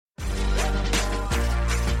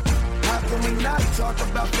we not talk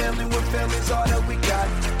about family when family's all that we got.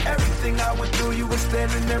 Everything I went through, you were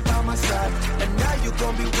standing there by my side. And now you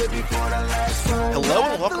gon' be with me for the last time. Hello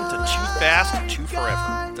and welcome to Too Fast, Too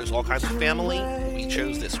Forever. There's all kinds of family. We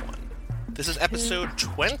chose this one. This is episode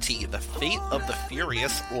 20, The Fate of the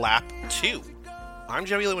Furious, Lap 2. I'm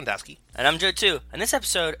Joey Lewandowski. And I'm Joe too. And this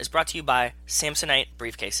episode is brought to you by Samsonite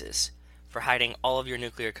Briefcases for hiding all of your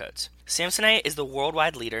nuclear codes. Samsonite is the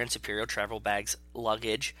worldwide leader in superior travel bags,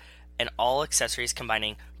 luggage, and all accessories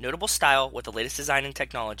combining notable style with the latest design and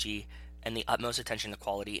technology and the utmost attention to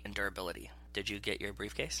quality and durability. Did you get your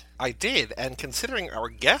briefcase? I did, and considering our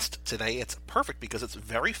guest today, it's perfect because it's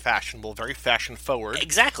very fashionable, very fashion-forward.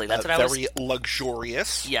 Exactly, that's what I was... Very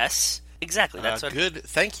luxurious. Yes, exactly, that's what... Good,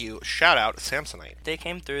 thank you. Shout out Samsonite. They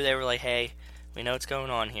came through, they were like, hey, we know what's going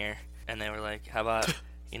on here. And they were like, how about,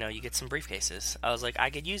 you get some briefcases? I was like, I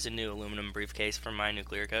could use a new aluminum briefcase for my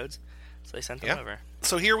nuclear codes. So they sent them over.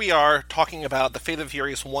 So here we are talking about The Fate of the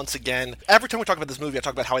Furious once again. Every time we talk about this movie, I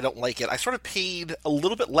talk about how I don't like it. I sort of paid a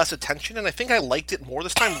little bit less attention, and I think I liked it more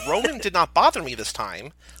this time. Roman did not bother me this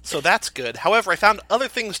time, so that's good. However, I found other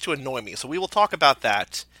things to annoy me, so we will talk about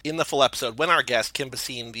that in the full episode when our guest, Kim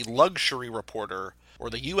Basine, the luxury reporter, or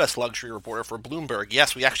the U.S. luxury reporter for Bloomberg.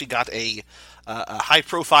 Yes, we actually got a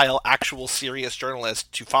high-profile, actual, serious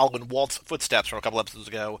journalist to follow in Walt's footsteps from a couple episodes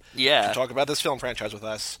ago to talk about this film franchise with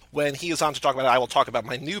us. When he is on to talk about it, I will talk about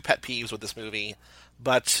my new pet peeves with this movie.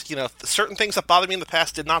 But, certain things that bothered me in the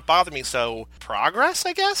past did not bother me, so progress,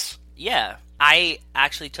 I guess? Yeah. I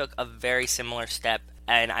actually took a very similar step,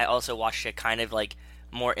 and I also watched it kind of,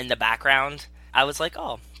 more in the background. I was like,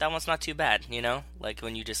 oh, that one's not too bad, Like,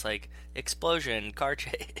 when you just, explosion, car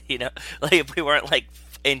chase, if we weren't,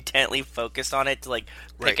 intently focused on it to,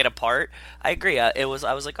 pick it apart. I agree. I was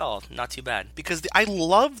like, oh, not too bad. Because I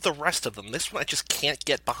love the rest of them. This one I just can't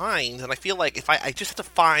get behind, and I feel like if I just have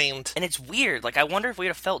to find... And it's weird. I wonder if we'd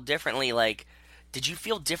have felt differently, Did you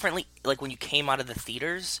feel differently, when you came out of the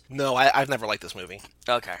theaters? No, I've never liked this movie.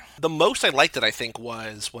 Okay. The most I liked it, I think,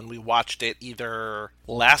 was when we watched it either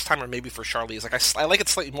last time or maybe for Charlize. I like it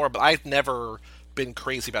slightly more, but I've never been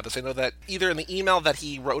crazy about this. I know that either in the email that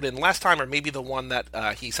he wrote in last time or maybe the one that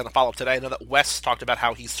he sent a follow-up today, I know that Wes talked about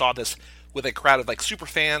how he saw this with a crowd of super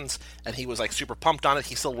fans, and he was super pumped on it.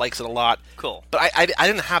 He still likes it a lot. Cool. But I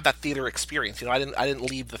didn't have that theater experience. I didn't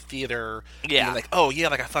leave the theater being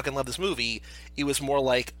I fucking love this movie. It was more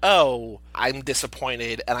like, oh, I'm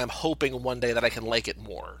disappointed, and I'm hoping one day that I can like it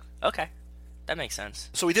more. Okay. That makes sense.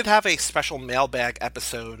 So we did have a special mailbag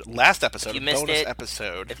episode, last episode, if you missed bonus it,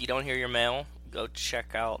 episode. If you don't hear your mail, go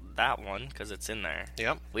check out that one, because it's in there.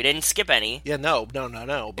 Yep. We didn't skip any. Yeah, no.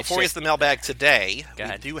 Before we get to the mailbag today,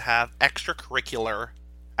 we do have extracurricular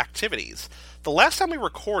activities. The last time we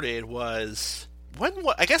recorded was...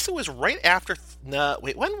 I guess it was right after...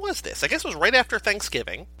 when was this? I guess it was right after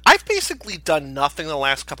Thanksgiving. I've basically done nothing the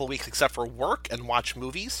last couple of weeks except for work and watch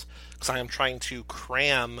movies, because I am trying to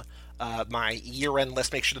cram... my year-end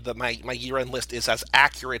list, make sure that my year-end list is as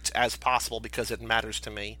accurate as possible because it matters to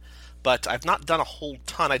me. But I've not done a whole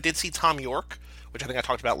ton. I did see Thom Yorke, which I think I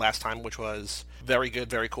talked about last time, which was very good,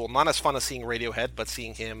 very cool. Not as fun as seeing Radiohead, but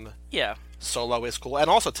seeing him solo is cool. And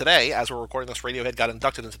also today, as we're recording this, Radiohead got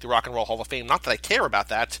inducted into the Rock and Roll Hall of Fame. Not that I care about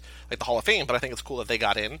that, the Hall of Fame, but I think it's cool that they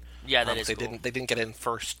got in. Yeah, that is they cool. They didn't get in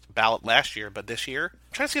first ballot last year, but this year.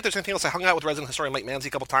 I'm trying to see if there's anything else. I hung out with resident historian Mike Manzi a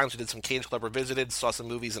couple times. We did some Cage Club Revisited, saw some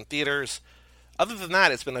movies in theaters. Other than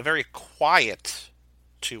that, it's been a very quiet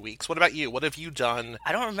 2 weeks. What about you? What have you done?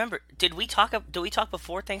 I don't remember. Did we talk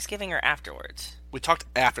before Thanksgiving or afterwards? We talked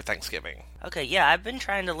after Thanksgiving. Okay, yeah, I've been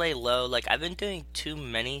trying to lay low. I've been doing too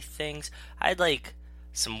many things. I had,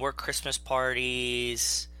 some work Christmas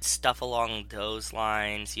parties, stuff along those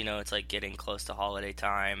lines. It's, getting close to holiday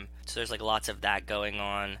time. So there's, lots of that going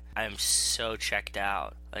on. I'm so checked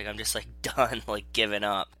out. I'm just, done, giving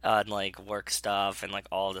up on, work stuff and,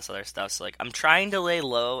 all this other stuff. So, I'm trying to lay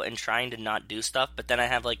low and trying to not do stuff, but then I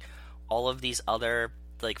have, all of these other,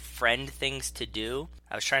 friend things to do.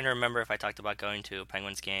 I was trying to remember if I talked about going to a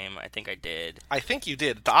Penguins game. I think I did. I think you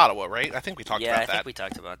did. To Ottawa, right? I think we talked about that. Yeah, I think we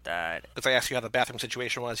talked about that. Because I asked you how the bathroom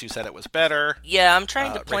situation was. You said it was better. Yeah, I'm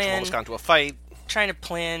trying to plan... Rachel almost got into a fight. Trying to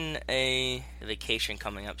plan a vacation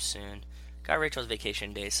coming up soon. Got Rachel's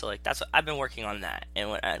vacation days, so that's what I've been working on that,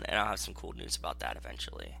 and I'll have some cool news about that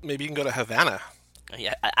eventually. Maybe you can go to Havana.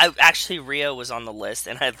 Yeah, I actually, Rio was on the list,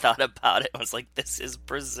 and I thought about it. I was like, this is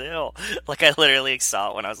Brazil. Like, I literally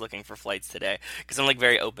saw it when I was looking for flights today, because I'm, like,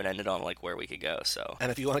 very open-ended on, like, where we could go, so.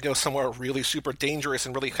 And if you want to go somewhere really super dangerous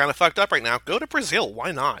and really kind of fucked up right now, go to Brazil.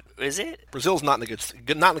 Why not? Is it? Brazil's not in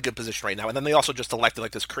a good position right now. And then they also just elected,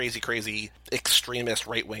 like, this crazy extremist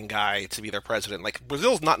right-wing guy to be their president. Like,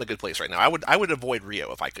 Brazil's not in a good place right now. I would avoid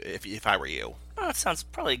Rio if I were you. Oh, that sounds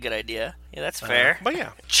probably a good idea. Yeah, that's fair. But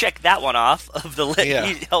yeah. Check that one off of the list.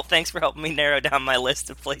 Yeah. Thanks for helping me narrow down my list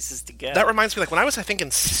of places to go. That reminds me, like, when I was, I think, in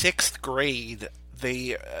 6th grade,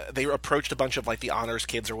 they approached a bunch of, like, the honors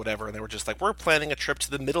kids or whatever, and they were just like, we're planning a trip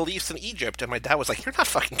to the Middle East and Egypt. And my dad was like, you're not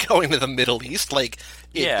fucking going to the Middle East. Like,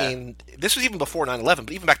 this was even before 9/11,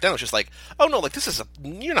 but even back then it was just like, oh, no, like,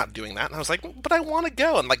 you're not doing that. And I was like, but I want to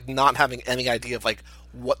go. And, like, not having any idea of, like,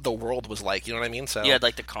 what the world was like, you know what I mean? So you had,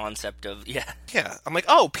 like, the concept of, yeah. I'm like,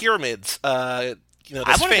 oh, pyramids, I want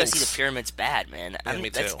to go see the pyramids bad, man. I mean, me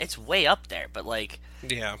too. It's way up there, but, like,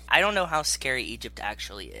 yeah, I don't know how scary Egypt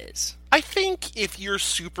actually is. I think if you're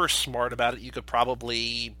super smart about it, you could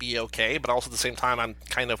probably be okay, but also at the same time, I'm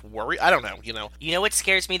kind of worried. I don't know, You know what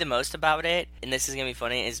scares me the most about it, and this is going to be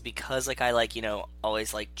funny, is because, like, I, like,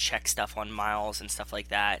 always, like, check stuff on miles and stuff like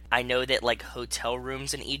that. I know that, like, hotel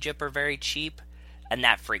rooms in Egypt are very cheap. And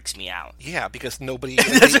that freaks me out. Yeah, because nobody...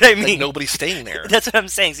 That's what I mean. Like, nobody's staying there. That's what I'm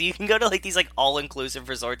saying. So you can go to, like, these, like, all-inclusive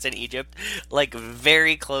resorts in Egypt, like,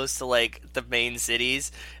 very close to, like, the main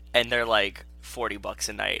cities, and they're, like, $40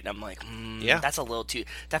 a night. And I'm like, yeah, that's a little too...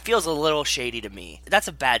 That feels a little shady to me. That's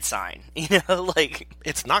a bad sign, like...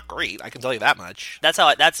 It's not great, I can tell you that much. That's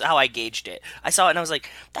how I gauged it. I saw it, and I was like,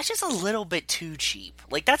 that's just a little bit too cheap.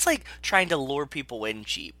 Like, that's, like, trying to lure people in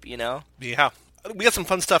cheap, Yeah. We got some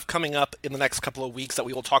fun stuff coming up in the next couple of weeks that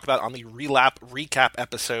we will talk about on the Relap Recap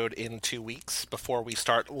episode in 2 weeks before we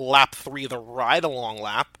start Lap 3, the Ride-Along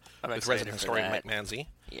Lap, with resident historian Mike Manzi.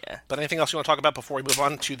 Yeah. But anything else you want to talk about before we move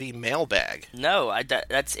on to the mailbag? No,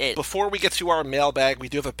 that's it. Before we get to our mailbag, we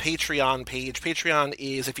do have a Patreon page. Patreon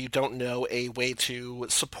is, if you don't know, a way to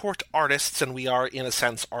support artists, and we are, in a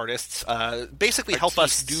sense, artists. Basically help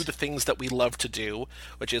us do the things that we love to do,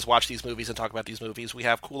 which is watch these movies and talk about these movies. We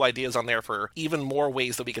have cool ideas on there for even more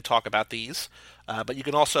ways that we could talk about these. But you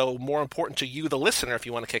can also, more important to you, the listener, if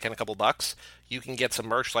you want to kick in a couple bucks, you can get some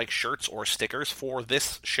merch like shirts or stickers for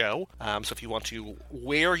this show. So if you want to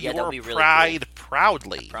wear your pride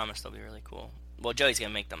proudly. I promise they'll be really cool. Well, Joey's going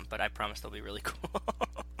to make them, but I promise they'll be really cool.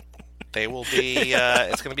 They will be,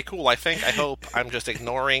 it's going to be cool, I think. I hope. I'm just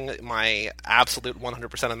ignoring my absolute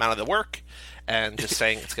 100% amount of the work and just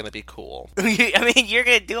saying it's going to be cool. I mean, you're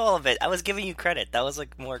going to do all of it. I was giving you credit. That was,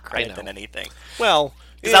 like, more credit than anything. Well...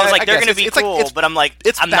 Because I was like, they're going to be cool, but I'm like,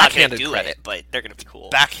 I'm not going to do credit. it, but they're going to be cool.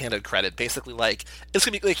 Backhanded credit. Basically, like, it's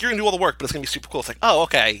going to be, like, you're going to do all the work, but it's going to be super cool. It's like, oh,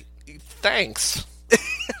 okay, thanks.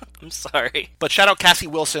 I'm sorry. But shout out Cassie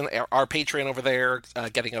Wilson, our Patreon over there,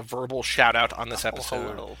 getting a verbal shout out on this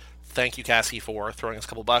episode. Hello. Thank you, Cassie, for throwing us a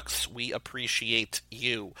couple bucks. We appreciate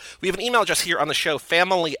you. We have an email address here on the show,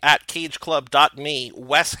 family@cageclub.me.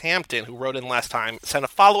 Wes Hampton, who wrote in last time, sent a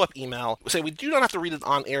follow-up email. We say we do not have to read it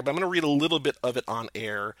on air, but I'm going to read a little bit of it on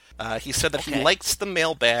air. He said that he likes the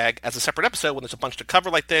mailbag as a separate episode when there's a bunch to cover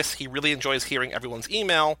like this. He really enjoys hearing everyone's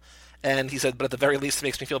email. And he said, but at the very least, it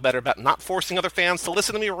makes me feel better about not forcing other fans to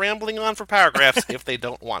listen to me rambling on for paragraphs if they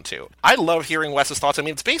don't want to. I love hearing Wes's thoughts. I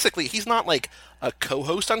mean, it's basically, he's not like a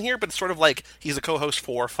co-host on here, but it's sort of like he's a co-host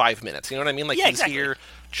for 5 minutes. You know what I mean? Like, he's here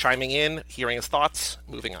chiming in, hearing his thoughts,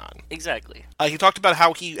 moving on. Exactly. He talked about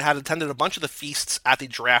how he had attended a bunch of the feasts at the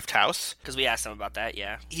Draft House. Because we asked him about that,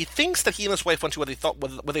 yeah. He thinks that he and his wife went to what they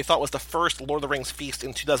thought was the first Lord of the Rings feast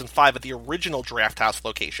in 2005 at the original Draft House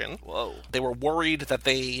location. Whoa. They were worried that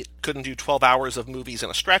they couldn't do 12 hours of movies in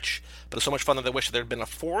a stretch, but it's so much fun that they wish there had been a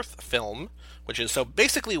fourth film, which is, so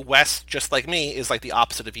basically Wes, just like me, is like the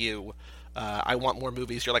opposite of you. I want more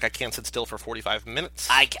movies. You're like, I can't sit still for 45 minutes.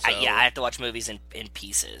 I have to watch movies in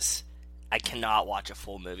pieces. I cannot watch a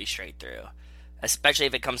full movie straight through. Especially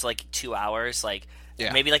if it comes to like 2 hours, like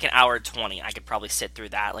maybe like an hour 20. I could probably sit through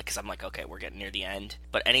that, like, because I'm like, okay, we're getting near the end.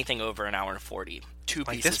 But anything over an hour and 40, two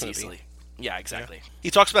like pieces easily. Yeah, exactly. Yeah.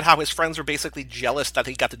 He talks about how his friends were basically jealous that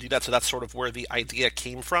he got to do that, so that's sort of where the idea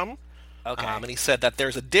came from. Okay. And he said that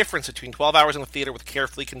there's a difference between 12 hours in the theater with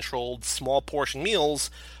carefully controlled small portion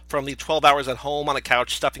meals from the 12 hours at home on a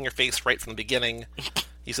couch stuffing your face right from the beginning.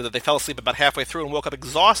 He said that they fell asleep about halfway through and woke up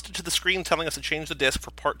exhausted to the screen telling us to change the disc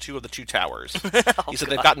for part 2 of The Two Towers. He said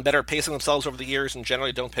they've gotten better at pacing themselves over the years and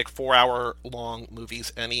generally don't pick 4-hour-long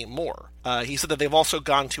movies anymore. He said that they've also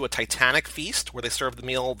gone to a Titanic feast where they served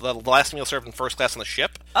the last meal served in first class on the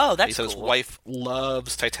ship. Oh, that's cool. He said his wife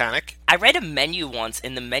loves Titanic. I read a menu once,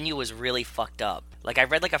 and the menu was really fucked up. Like, I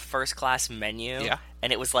read, like, a first-class menu, Yeah.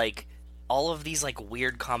 and it was, like, all of these, like,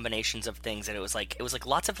 weird combinations of things, and it was, like,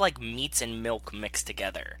 lots of, like, meats and milk mixed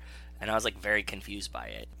together, and I was, like, very confused by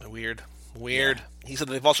it. Weird. Yeah. He said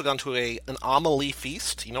they've also gone to an Amelie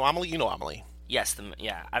feast. You know Amelie? You know Amelie. Yes,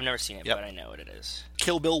 I've never seen it, but I know what it is.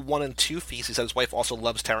 Kill Bill 1 and 2 feast. He said his wife also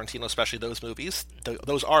loves Tarantino, especially those movies.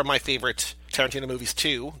 Those are my favorite Tarantino movies,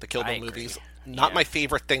 too, the Kill Bill movies. Not my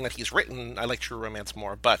favorite thing that he's written. I like True Romance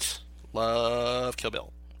more, but love Kill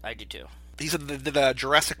Bill. I do, too. He said they did a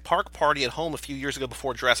Jurassic Park party at home a few years ago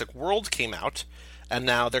before Jurassic World came out, and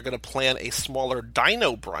now they're going to plan a smaller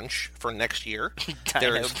dino brunch for next year.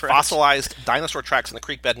 There's fossilized dinosaur tracks in the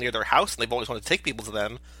creek bed near their house, and they've always wanted to take people to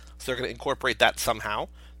them, so they're going to incorporate that somehow.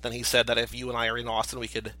 Then he said that if you and I are in Austin, we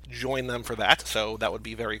could join them for that, so that would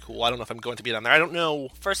be very cool. I don't know if I'm going to be down there. I don't know.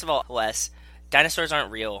 First of all, Wes, dinosaurs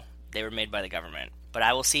aren't real. They were made by the government. But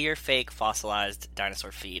I will see your fake fossilized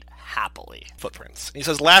dinosaur feet happily. Footprints. He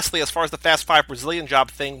says, lastly, as far as the Fast Five Brazilian job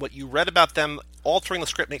thing, what you read about them altering the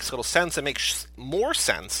script makes little sense. It makes more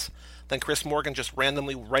sense than Chris Morgan just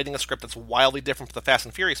randomly writing a script that's wildly different from the Fast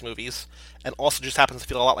and Furious movies, and also just happens to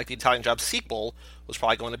feel a lot like the Italian Job sequel was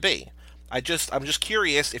probably going to be. I'm just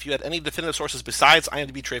curious if you had any definitive sources besides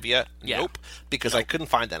IMDb trivia. Yeah. Nope, because I couldn't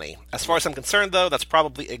find any. As far as I'm concerned, though, that's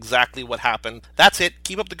probably exactly what happened. That's it.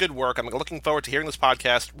 Keep up the good work. I'm looking forward to hearing this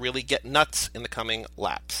podcast really get nuts in the coming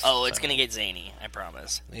laps. Oh, it's going to get zany, I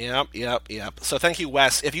promise. Yep. So thank you,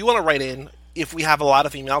 Wes. If you want to write in, if we have a lot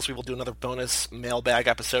of emails, we will do another bonus mailbag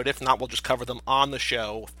episode. If not, we'll just cover them on the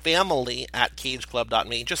show.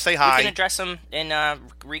 Family@cageclub.me. Just say hi. We can address them in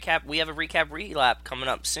recap. We have a recap relap coming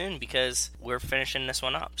up soon because we're finishing this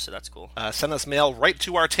one up, so that's cool. Send us mail right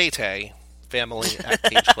to our Tay-Tay,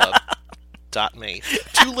 family@cageclub.me.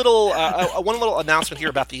 One little announcement here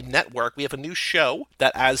about the network. We have a new show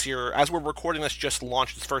that as we're recording this just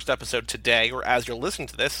launched its first episode today, or as you're listening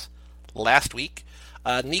to this, last week.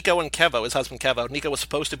 Nico and Kevo, his husband Kevo, Nico was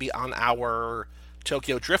supposed to be on our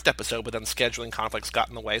Tokyo Drift episode, but then scheduling conflicts got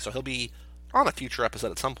in the way, so he'll be on a future episode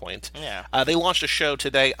at some point. Yeah. They launched a show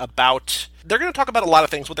today about... They're going to talk about a lot of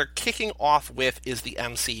things. What they're kicking off with is the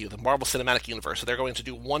MCU, the Marvel Cinematic Universe. So they're going to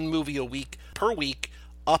do one movie a week per week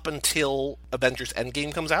up until Avengers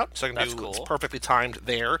Endgame comes out. So that's cool. It's perfectly timed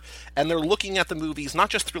there. And they're looking at the movies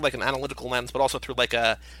not just through like an analytical lens, but also through like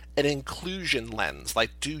an inclusion lens.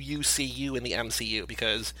 Like, do you see you in the MCU?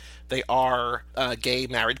 Because they are a gay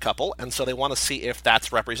married couple, and so they want to see if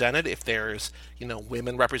that's represented, if there's,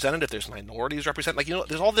 women represented, if there's minorities represented. Like,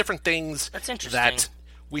 there's all different things that's interesting. that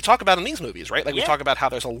we talk about in these movies, right? Like, we talk about how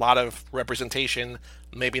there's a lot of representation,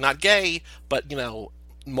 maybe not gay, but,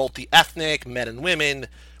 multi-ethnic, men and women.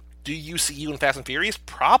 Do you see you in Fast and Furious?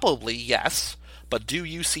 Probably yes. But do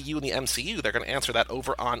you see you in the MCU? They're going to answer that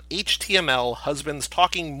over on HTML, Husbands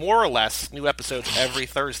Talking More or Less, new episodes every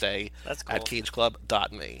Thursday. That's cool. At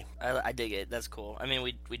cageclub.me. I dig it. That's cool. I mean,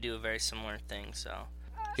 we do a very similar thing, so...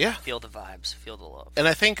 Yeah. Feel the vibes. Feel the love. And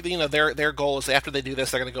I think, their goal is after they do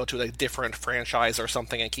this, they're going to go to a different franchise or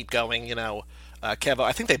something and keep going, Kevo,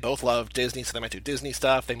 I think they both love Disney, so they might do Disney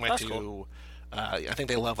stuff. They might cool. I think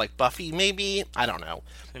they love, like, Buffy, maybe? I don't know.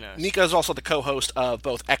 Who knows? Nico is also the co-host of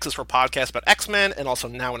both X's for Podcast about X-Men and also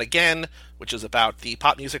Now and Again, which is about the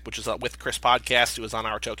pop music, which is with Chris Podcast, who was on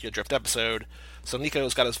our Tokyo Drift episode. So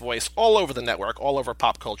Nico's got his voice all over the network, all over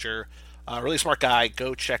pop culture. Really smart guy.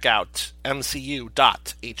 Go check out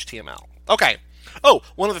mcu.html. Okay. Oh,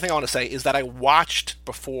 one other thing I want to say is that I watched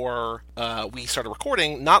before we started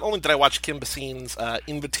recording. Not only did I watch Kim Basin's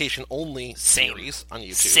Invitation Only series on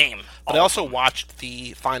YouTube, but I also watched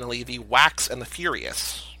the Wax and the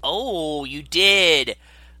Furious. Oh, you did.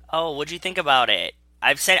 Oh, what'd you think about it?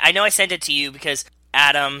 I know I sent it to you because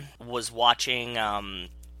Adam was watching.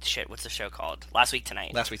 What's the show called? Last Week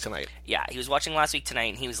Tonight. Yeah, he was watching Last Week Tonight,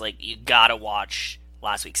 and he was like, "You gotta watch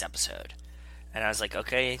last week's episode." And I was like,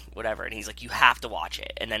 okay, whatever. And he's like, you have to watch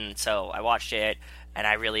it. And then so I watched it, and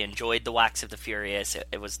I really enjoyed the Wax of the Furious.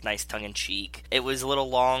 It was nice tongue-in-cheek. It was a little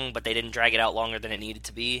long, but they didn't drag it out longer than it needed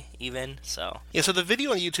to be, even. So yeah, so the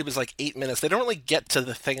video on YouTube is like 8 minutes. They don't really get to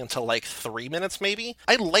the thing until like 3 minutes, maybe.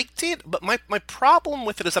 I liked it, but my problem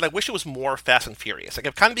with it is that I wish it was more Fast and Furious. Like,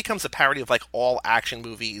 it kind of becomes a parody of like all action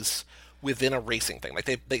movies within a racing thing. Like,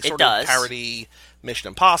 they sort of parody Mission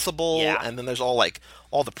Impossible, and then there's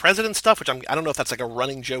all the President stuff, which I don't know if that's like a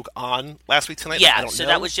running joke on Last Week Tonight. Yeah, I don't know.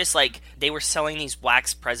 That was just like, they were selling these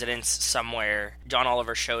wax presidents somewhere. John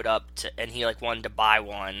Oliver showed up, and he like wanted to buy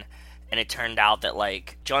one, and it turned out that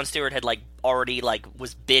like Jon Stewart had like already like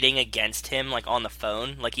was bidding against him like on the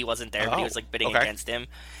phone. Like, he wasn't there, but he was like bidding against him.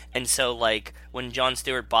 And so like when Jon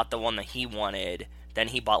Stewart bought the one that he wanted, then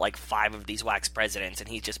he bought like 5 of these wax presidents, and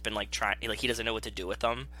he's just been like trying, like he doesn't know what to do with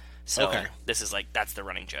them. So this is like, that's the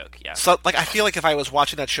running joke, yeah. So like, I feel like if I was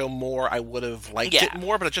watching that show more, I would have liked it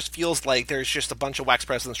more, but it just feels like there's just a bunch of wax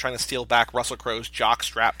presidents trying to steal back Russell Crowe's jock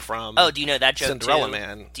strap from do you know that joke Cinderella too?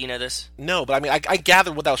 Man. Do you know this? No, but I mean, I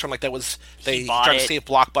gathered what that was from. Like, that was, they tried to save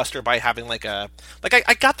Blockbuster by having like a, like,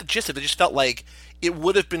 I got the gist of it. It just felt like it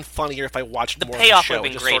would have been funnier if I watched more of the show. The payoff would have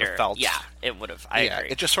been greater. Sort of felt, yeah, it would have. I agree.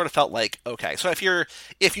 It just sort of felt like, okay. So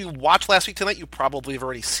if you watch Last Week Tonight, you probably have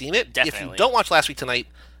already seen it. Definitely. If you don't watch Last Week Tonight,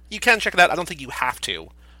 you can check it out. I don't think you have to.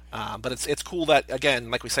 But it's cool that,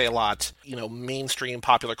 again, like we say a lot, mainstream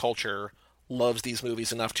popular culture loves these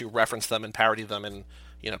movies enough to reference them and parody them and,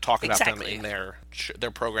 talk about them in their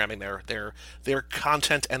programming, their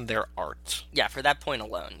content and their art. Yeah, for that point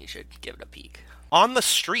alone, you should give it a peek. On the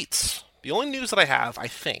streets, the only news that I have, I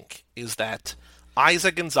think, is that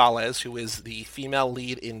Eiza Gonzalez, who is the female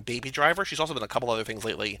lead in Baby Driver, she's also been in a couple other things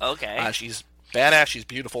lately. Okay. She's badass, she's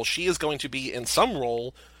beautiful. She is going to be in some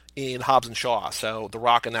role in Hobbs and Shaw. So The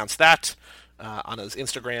Rock announced that on his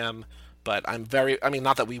Instagram. But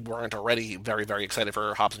not that we weren't already very, very excited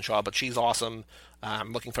for Hobbs and Shaw, but she's awesome.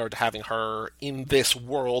 I'm looking forward to having her in this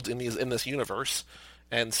world, in this universe.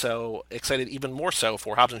 And so excited even more so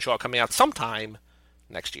for Hobbs and Shaw coming out sometime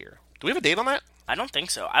next year. Do we have a date on that? I don't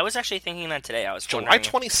think so. I was actually thinking that today. I was July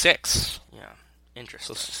 26th. Yeah,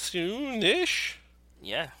 interesting. So soonish.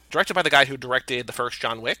 Yeah. Directed by the guy who directed the first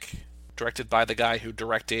John Wick. Directed by the guy who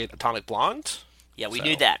directed Atomic Blonde. Yeah, we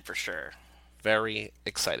knew that for sure. Very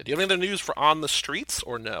excited. Do you have any other news for On the Streets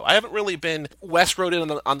or no? I haven't really been. Wes wrote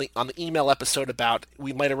in on the email episode about,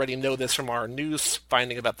 we might already know this from our news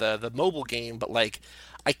finding about the mobile game, but like,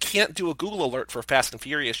 I can't do a Google alert for Fast and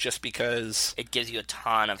Furious just because it gives you a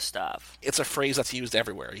ton of stuff. It's a phrase that's used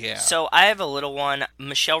everywhere. Yeah. So I have a little one.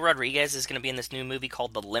 Michelle Rodriguez is going to be in this new movie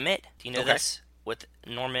called The Limit. Do you know this? With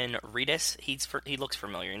Norman Reedus. He looks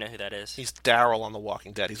familiar. You know who that is? He's Daryl on The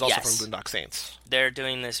Walking Dead. He's also from Boondock Saints. They're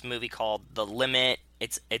doing this movie called The Limit.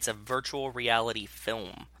 It's a virtual reality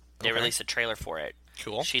film. They released a trailer for it.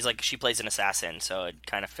 Cool. She plays an assassin, so it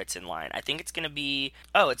kind of fits in line. I think it's gonna be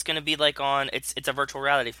like on it's a virtual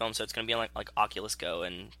reality film, so it's gonna be on like Oculus Go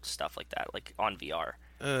and stuff like that, like on VR.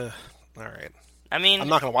 All right. I mean, I'm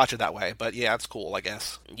not going to watch it that way, but yeah, it's cool, I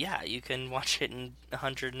guess. Yeah, you can watch it in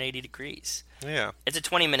 180 degrees. Yeah. It's a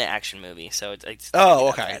 20-minute action movie, so it's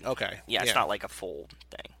okay. Yeah, it's not like a full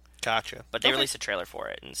thing. Gotcha. But they released a trailer for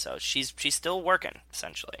it, and so she's still working,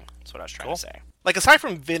 essentially. That's what I was trying to say. Like, aside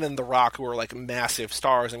from Vin and The Rock, who are, like, massive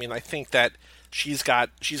stars, I mean, I think that she's going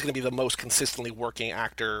to be the most consistently working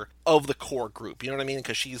actor of the core group. You know what I mean?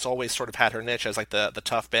 Because she's always sort of had her niche as, like, the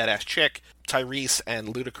tough, badass chick. Tyrese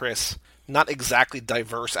and Ludacris, not exactly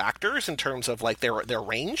diverse actors in terms of, like, their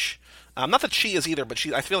range. Not that she is either, but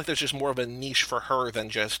I feel like there's just more of a niche for her than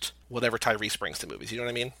just whatever Tyrese brings to movies. You know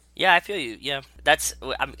what I mean? Yeah, I feel you. Yeah,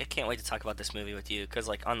 I can't wait to talk about this movie with you, because,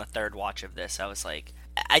 like, on the third watch of this, I was like,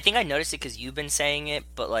 I think I noticed it because you've been saying it,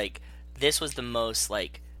 but, like, this was the most,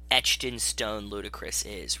 like, etched in stone Ludacris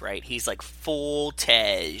is, right? He's, like, full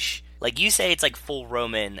Tej. Like, you say it's, like, full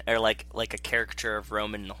Roman, or, like a caricature of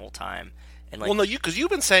Roman the whole time. And, like, well, no, because you've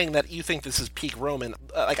been saying that you think this is peak Roman.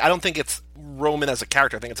 Like, I don't think it's Roman as a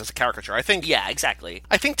character. I think it's as a caricature. I think. Yeah, exactly.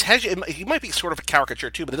 I think Tej, he might be sort of a caricature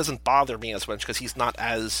too, but it doesn't bother me as much because he's not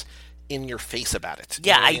as in your face about it.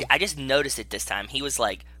 Yeah, I just noticed it this time. He was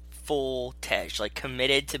like full Tej, like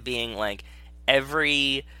committed to being like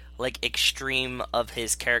every like extreme of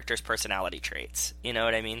his character's personality traits. You know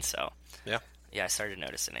what I mean? So yeah, I started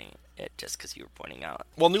noticing it just because you were pointing out.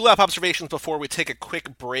 Well, New Lap Observations before we take a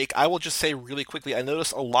quick break. I will just say really quickly, I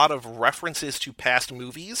noticed a lot of references to past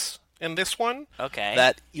movies in this one. Okay.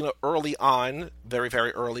 That, early on, very,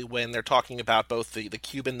 very early, when they're talking about both the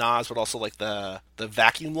Cuban Nas, but also like the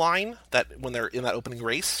vacuum line, that when they're in that opening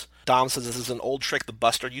race, Dom says this is an old trick the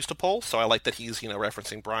Buster used to pull, so I like that he's,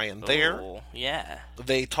 referencing Brian there. Oh, yeah.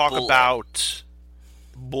 They talk about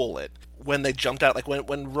Bullet. When they jumped out, like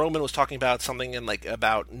when Roman was talking about something and like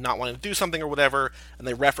about not wanting to do something or whatever, and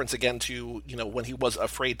they reference again to, when he was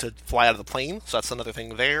afraid to fly out of the plane, so that's another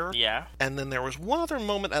thing there. Yeah. And then there was one other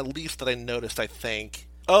moment at least that I noticed, I think.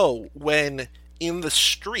 Oh, when on the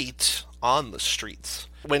streets,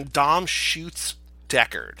 when Dom shoots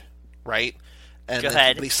Deckard, right? And Go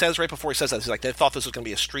ahead. But he says right before he says that, he's like, they thought this was going to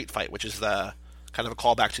be a street fight, which is the kind of a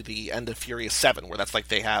callback to the end of Furious 7, where that's like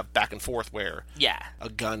they have back and forth where a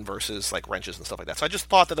gun versus like wrenches and stuff like that. So I just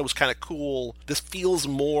thought that it was kind of cool. This feels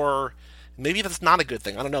more, maybe that's not a good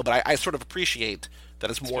thing, I don't know, but I sort of appreciate that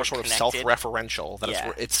it's more sort of self-referential.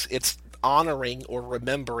 That it's honoring or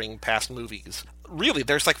remembering past movies. Really,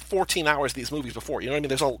 there's like 14 hours of these movies before. You know what I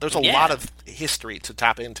mean? There's a lot of history to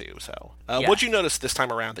tap into. So, what'd you notice this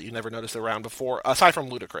time around that you never noticed around before, aside from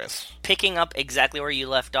Ludacris? Picking up exactly where you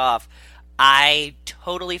left off, I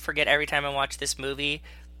totally forget every time I watch this movie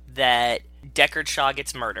that Deckard Shaw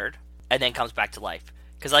gets murdered and then comes back to life.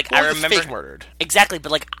 Because I remember fake murdered. Exactly,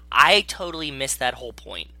 but I totally miss that whole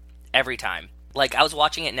point every time. I was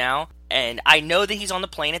watching it now, and I know that he's on the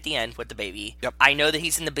plane at the end with the baby. Yep. I know that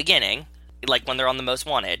he's in the beginning, when they're on the Most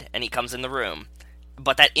Wanted, and he comes in the room.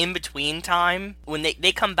 But that in-between time, when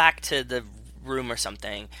they come back to the room or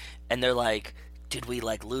something, and they're like, did we,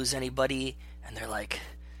 lose anybody? And they're like,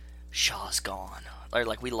 Shaw's gone. Or,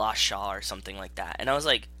 we lost Shaw or something like that. And I was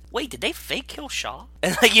like, wait, did they fake kill Shaw?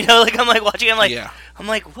 And, I'm, watching it, I'm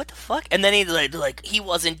like, what the fuck? And then he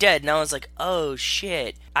wasn't dead. And I was like, oh,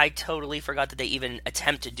 shit. I totally forgot that they even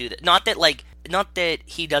attempt to do that. Not that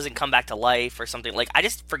he doesn't come back to life or something. I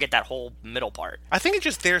just forget that whole middle part. I think it's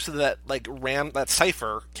just there so that, that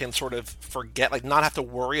Cypher can sort of forget, not have to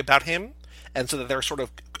worry about him. And so that they're sort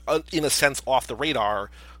of, in a sense, off the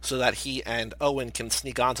radar, so that he and Owen can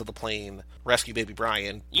sneak onto the plane, rescue baby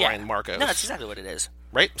Brian Marcos. No, that's exactly what it is.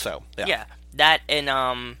 Right? So, yeah. Yeah. That and,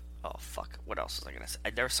 oh, fuck. What else was I going to say?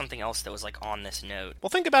 There was something else that was, on this note. Well,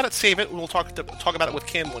 think about it, save it. We'll talk about it with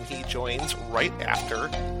Kim when he joins right after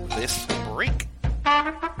this break.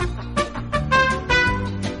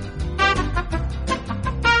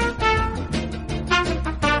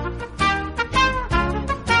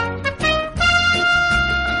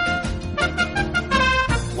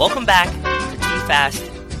 Welcome back to Too Fast,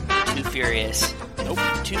 Too Furious. Nope.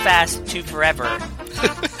 Too Fast, Too Forever.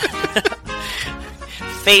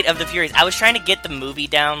 Fate of the Furious. I was trying to get the movie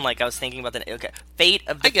down, I was thinking about the... Okay. Fate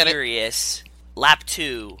of the Furious, Lap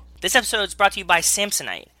 2. This episode is brought to you by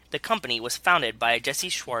Samsonite. The company was founded by Jesse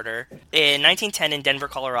Schwarter in 1910 in Denver,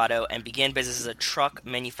 Colorado, and began business as a trunk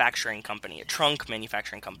manufacturing company.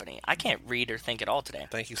 I can't read or think at all today.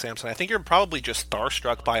 Thank you, Samson. I think you're probably just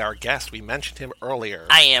starstruck by our guest. We mentioned him earlier.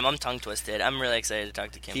 I am. I'm tongue-twisted. I'm really excited to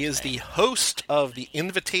talk to Kim. He is the host of the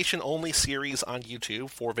invitation-only series on YouTube.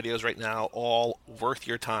 4 videos right now, all worth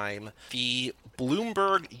your time. The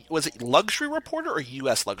Bloomberg, was it Luxury Reporter or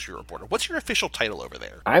U.S. Luxury Reporter? What's your official title over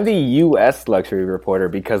there? I'm the U.S. Luxury Reporter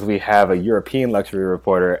because we have a European Luxury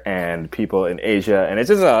Reporter and people in Asia, and it's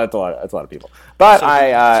just it's a lot of people. But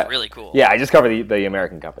it's really cool. Yeah, I just cover the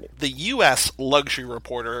American company. The U.S. Luxury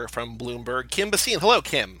Reporter from Bloomberg, Kim Basine. Hello,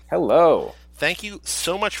 Kim. Hello. Thank you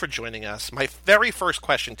so much for joining us. My very first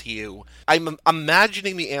question to you, I'm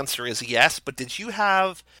imagining the answer is yes, but did you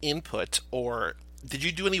have input or did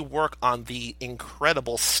you do any work on the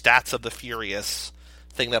incredible Stats of the Furious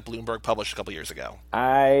thing that Bloomberg published a couple years ago?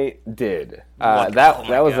 I did. That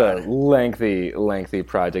was a lengthy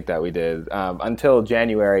project that we did. Until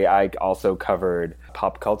January, I also covered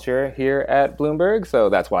pop culture here at Bloomberg, so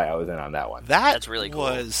that's why I was in on that one. That's really cool.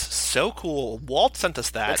 Was so cool. Walt sent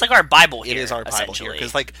us that. It's like our Bible here. It is our Bible here.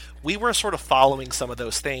 Because we were sort of following some of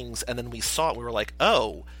those things, and then we saw it, we were like,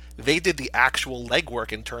 oh, they did the actual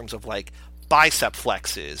legwork in terms of bicep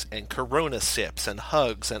flexes and Corona sips and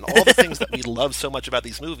hugs and all the things that we love so much about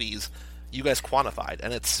these movies. You guys quantified,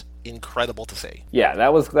 and it's incredible to see. Yeah,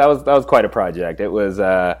 that was quite a project. It was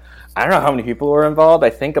I don't know how many people were involved. I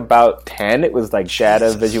think about 10. It was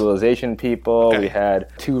data visualization people. Okay. We had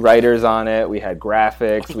 2 writers on it. We had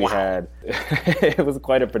graphics. Wow. We had it was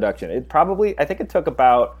quite a production. I think it took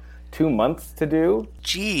about 2 months to do.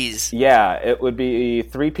 Jeez. Yeah, it would be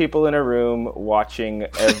 3 people in a room watching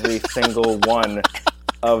every single one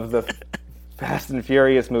of the Fast and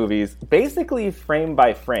Furious movies, basically frame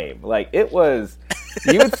by frame. It was,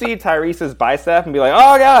 you would see Tyrese's bicep and be like,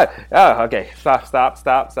 oh god, oh, okay,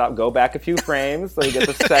 stop, go back a few frames so you get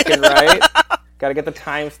the second right. Gotta get the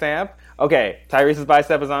timestamp. Okay, Tyrese's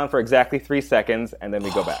bicep is on for exactly 3 seconds, and then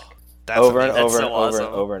we go back. Over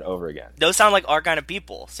and over again. Those sound like our kind of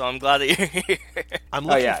people, so I'm glad that you're here. I'm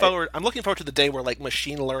looking forward to the day where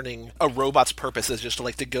machine learning a robot's purpose is just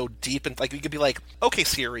to go deep and you could be like, okay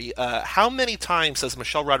Siri, how many times does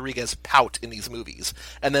Michelle Rodriguez pout in these movies?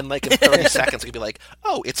 And then in 30 seconds it could be like,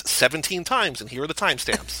 oh, it's 17 times and here are the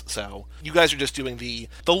timestamps. So you guys are just doing the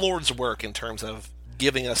Lord's work in terms of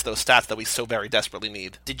giving us those stats that we so very desperately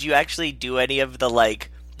need. Did you actually do any of the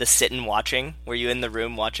sit and watching? Were you in the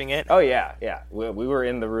room watching it? Oh yeah. We were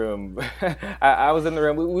in the room. I was in the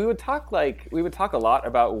room. We would talk a lot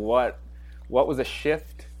about what was a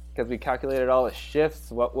shift, because we calculated all the shifts.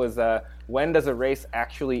 What was when does a race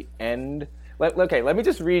actually end? Let me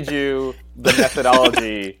just read you the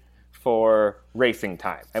methodology for racing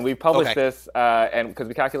time. And we published this and because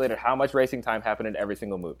we calculated how much racing time happened in every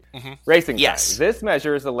single movie. Racing time. This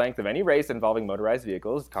measures the length of any race involving motorized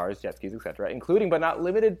vehicles, cars, jet skis, etc., including but not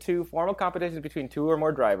limited to formal competitions between 2 or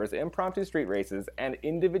more drivers, impromptu street races, and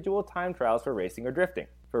individual time trials for racing or drifting.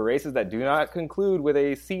 For races that do not conclude with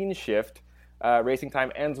a scene shift, racing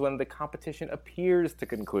time ends when the competition appears to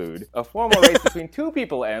conclude. A formal race between 2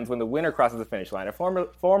 people ends when the winner crosses the finish line. A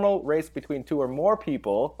formal race between 2 or more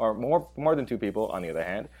people, or more than 2 people, on the other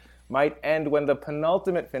hand, might end when the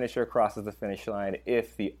penultimate finisher crosses the finish line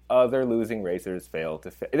if the other losing racers fail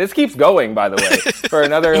to This keeps going, by the way, for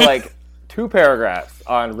another, 2 paragraphs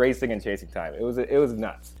on racing and chasing time. It was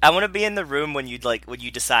nuts. I want to be in the room when you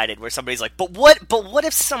decided, where somebody's like, but what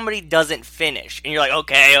if somebody doesn't finish? And you're like,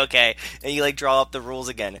 okay, and you draw up the rules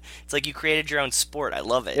again. It's like you created your own sport. I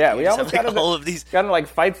love it. Yeah, we almost got all of these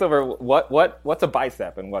fights over what's a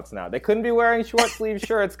bicep and what's not. They couldn't be wearing short sleeve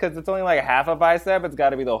shirts because it's only half a bicep. It's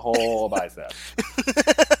got to be the whole bicep.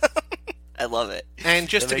 I love it. And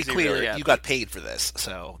just to be clear, really you got paid for this,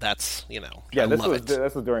 so that's, Yeah, this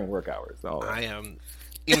was during work hours. So. I am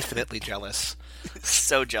infinitely jealous.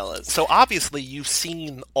 So jealous. So obviously you've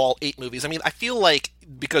seen all 8 movies. I mean, I feel like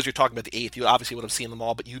because you're talking about the 8th, you obviously would have seen them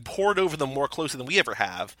all, but you pored over them more closely than we ever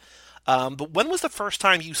have. But when was the first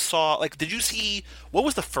time you saw, what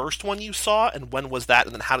was the first one you saw, and when was that,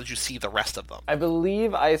 and then how did you see the rest of them? I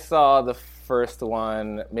believe I saw the first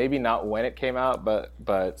one, maybe not when it came out,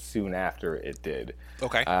 but soon after it did.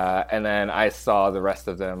 Okay. And then I saw the rest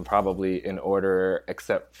of them probably in order,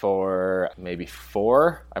 except for maybe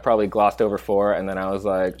 4. I probably glossed over 4, and then I was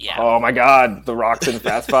like, oh my god, The Rock's in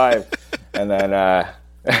Fast 5. And then...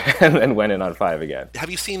 and then went in on 5 again.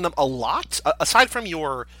 Have you seen them a lot? Aside from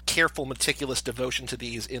your careful, meticulous devotion to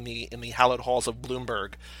these in the hallowed halls of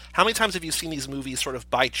Bloomberg, how many times have you seen these movies sort of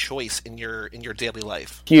by choice in your daily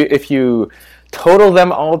life? If you total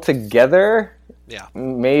them all together,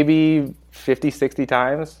 maybe 50, 60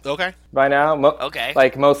 times. Okay. By now. Okay.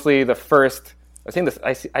 Mostly the first. I've seen this.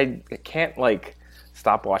 I can't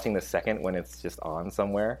stop watching the second when it's just on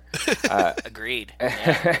somewhere. Agreed.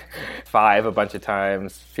 5 a bunch of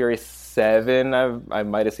times. Furious 7 I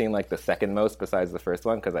might have seen the second most besides the first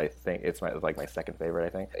one because I think it's my second favorite, I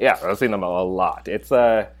think. Yeah, I've seen them a lot. It's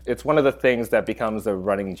one of the things that becomes a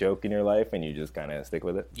running joke in your life and you just kind of stick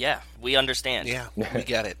with it. Yeah, we understand. Yeah, we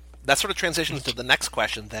get it. That sort of transitions to the next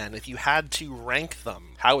question then. If you had to rank them,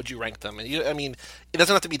 how would you rank them? And it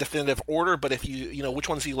doesn't have to be definitive order, but if which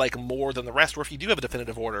ones do you like more than the rest? Or if you do have a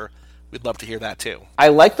definitive order, we'd love to hear that too. I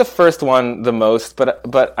like the first one the most,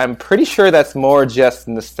 but I'm pretty sure that's more just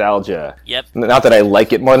nostalgia. Yep. Not that I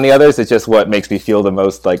like it more than the others, it's just what makes me feel the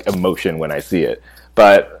most emotion when I see it.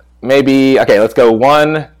 But maybe, okay, let's go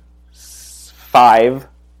 1, 5,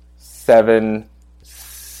 7,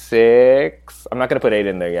 6. I'm not going to put 8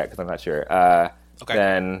 in there yet because I'm not sure. Okay.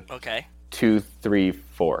 Then 2, 3,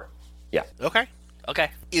 4. Yeah. Okay.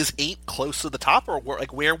 Okay. Is 8 close to the top, or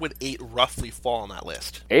where would 8 roughly fall on that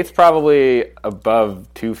list? 8's probably above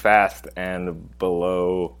Too Fast and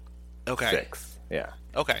below 6. Yeah.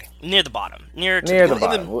 Okay. Near the bottom. Near the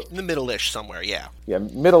bottom. In the middle-ish somewhere, yeah. Yeah,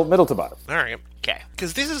 middle to bottom. All right. Okay.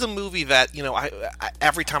 Because this is a movie that, I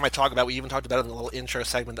every time I talk about, we even talked about it in the little intro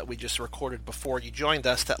segment that we just recorded before you joined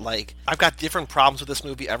us, that, I've got different problems with this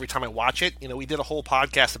movie every time I watch it. We did a whole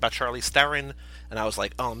podcast about Charlize Theron, and I was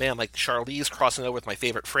like, oh man, Charlize crossing over with my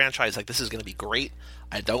favorite franchise, this is going to be great.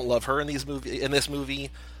 I don't love her in this movie.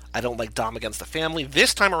 I don't like Dom Against the Family.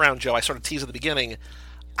 This time around, Joe, I sort of teased at the beginning,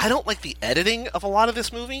 I don't like the editing of a lot of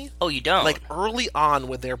this movie. Oh, you don't? Early on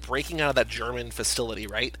when they're breaking out of that German facility,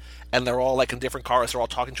 right? And they're all, in different cars, they're all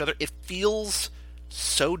talking to each other. It feels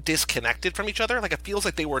so disconnected from each other. It feels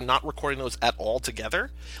like they were not recording those at all together.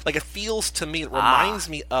 It feels to me, it reminds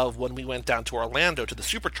me of when we went down to Orlando to the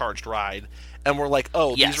Supercharged ride, and we're like,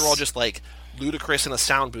 oh, yes. These are all just, ludicrous in a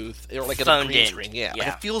sound booth, or, in a green screen. Yeah.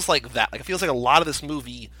 Yeah. It feels like that. It feels like a lot of this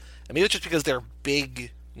movie, and maybe it's just because they're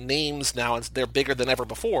big names now and they're bigger than ever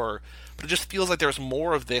before, but it just feels like there's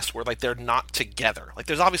more of this where they're not together.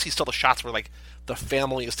 There's obviously still the shots where the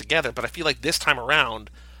family is together, but I feel like this time around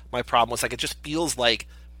my problem was it just feels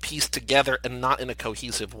pieced together and not in a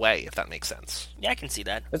cohesive way, if that makes sense. Yeah, I can see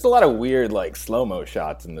that. There's a lot of weird slow-mo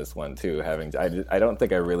shots in this one too. I don't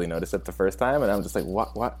think I really noticed it the first time, and I'm just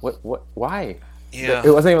what why? Yeah. It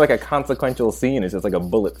wasn't even a consequential scene. It's just a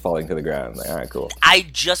bullet falling to the ground. All right, cool. I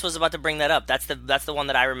just was about to bring that up. That's the one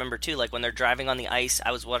that I remember too. When they're driving on the ice,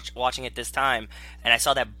 I was watching it this time, and I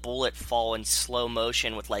saw that bullet fall in slow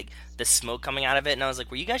motion with the the smoke coming out of it, and I was like,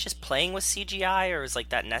 were you guys just playing with CGI, or is like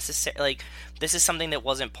that necessary? Like, this is something that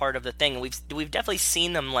wasn't part of the thing. We've definitely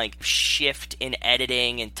seen them like shift in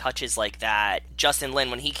editing and touches like that. Justin Lin,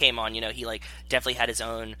 when he came on, he like definitely had his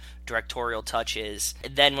own directorial touches.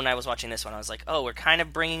 And then when I was watching this one, I was like, oh, we're kind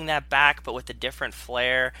of bringing that back, but with a different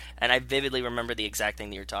flair. And I vividly remember the exact thing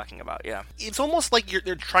that you're talking about. Yeah, it's almost like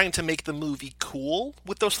they're trying to make the movie cool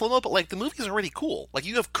with those slow-mo, but like the movie's already cool. Like,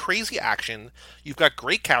 you have crazy action, you've got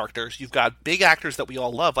great characters, you've got big actors that we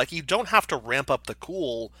all love. Like, you don't have to ramp up the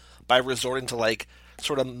cool by resorting to like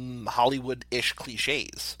sort of Hollywood-ish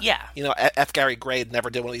cliches. Yeah. F. Gary Gray never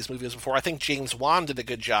did one of these movies before. I think James Wan did a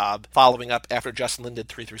good job following up after Justin Lin did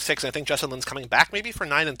 3 through 6, and I think Justin Lin's coming back maybe for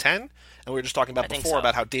 9 and 10, and we were just talking about before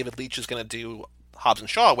about how David Leitch is going to do Hobbs and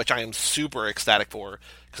Shaw, which I am super ecstatic for,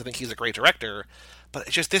 because I think he's a great director. But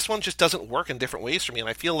it's just, this one just doesn't work in different ways for me, and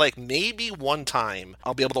I feel like maybe one time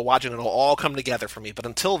I'll be able to watch it and it'll all come together for me. But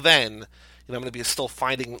until then, I'm going to be still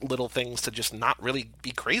finding little things to just not really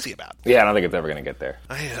be crazy about. Yeah, I don't think it's ever going to get there.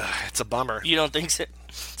 It's a bummer. You don't think so?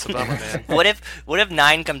 It's a bummer, man. What if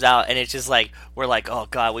 9 comes out and it's just like, we're like, oh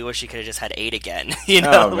god, we wish you could have just had 8 again.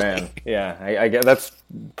 Oh man, yeah, I get that's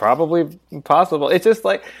probably possible. It's just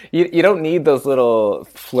like you don't need those little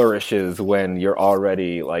flourishes when you're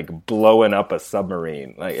already like blowing up a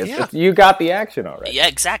submarine. Like it's, you got the action already. Yeah,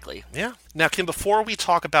 exactly. Yeah. Now, Kim, before we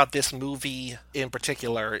talk about this movie in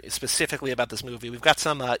particular, specifically about this movie, we've got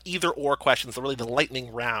some either-or questions, really the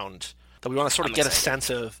lightning round, that we want to sort of get a sense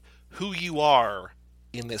of who you are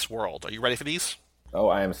in this world. Are you ready for these? Oh,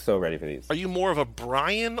 I am so ready for these. Are you more of a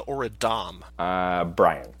Brian or a Dom?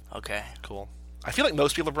 Brian. Okay. Cool. I feel like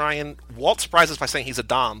most people are Brian. Walt surprises by saying he's a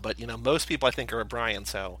Dom, but, most people I think are a Brian,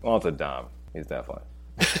 so... Walt's a Dom. He's definitely...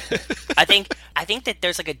 I think that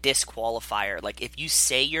there's like a disqualifier. Like, if you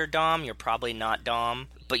say you're Dom, you're probably not Dom,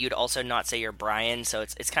 but you'd also not say you're Brian, so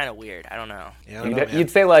it's kind of weird. I don't know. Yeah,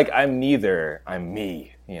 you'd say like, I'm neither, I'm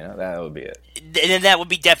me. That would be it. And that would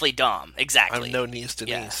be definitely Dom. Exactly. I'm no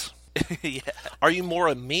Denise. Yeah. Are you more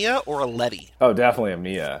a Mia or a Letty? Oh, definitely a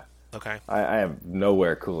Mia. Okay. I am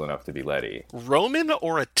nowhere cool enough to be Letty. Roman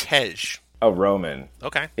or a Tej? Oh, Roman.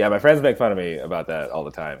 Okay. Yeah, my friends make fun of me about that all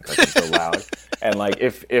the time because I'm so loud. And like,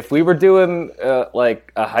 if we were doing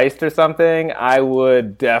like a heist or something, I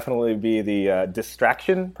would definitely be the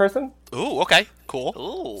distraction person. Ooh, okay, cool.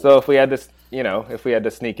 Ooh. So if we had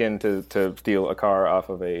to sneak in to steal a car off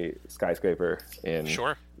of a skyscraper in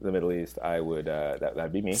the Middle East, I would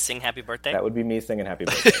that'd be me. Sing Happy Birthday? That would be me singing Happy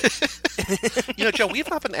Birthday. Joe, we've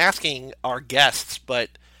not been asking our guests, but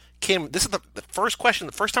Kim, this is the first question.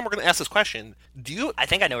 The first time we're going to ask this question. I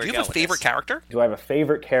think I know where you're going with this. Do you have a favorite character? Do I have a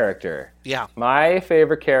favorite character? Yeah. My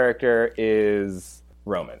favorite character is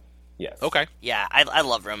Roman. Yes. Okay. Yeah, I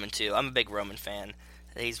love Roman too. I'm a big Roman fan.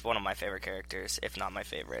 He's one of my favorite characters, if not my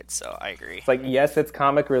favorite, so I agree. It's like, yes, it's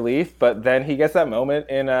comic relief, but then he gets that moment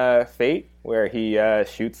in Fate where he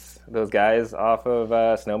shoots those guys off of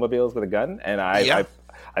snowmobiles with a gun, and I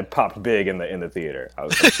popped big in the theater. I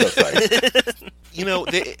was so excited.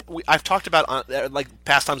 I've talked about, like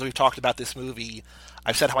past times we've talked about this movie,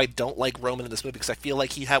 I've said how I don't like Roman in this movie because I feel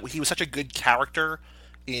like he was such a good character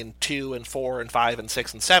in 2 and 4 and 5 and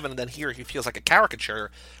 6 and 7, and then here he feels like a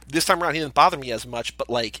caricature. This time around he didn't bother me as much,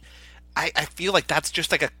 but like I feel like that's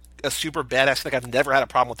just like a super badass thing. I've never had a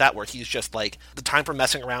problem with that, where he's just like, the time for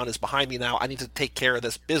messing around is behind me now. I need to take care of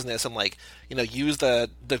this business and like, use the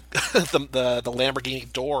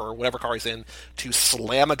Lamborghini door or whatever car he's in to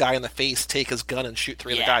slam a guy in the face, take his gun, and shoot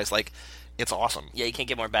 3 of the guys. Like, it's awesome. Yeah, you can't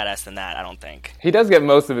get more badass than that, I don't think. He does get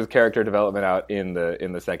most of his character development out in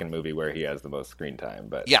the second movie where he has the most screen time,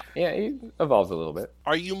 but yeah, he evolves a little bit.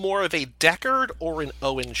 Are you more of a Deckard or an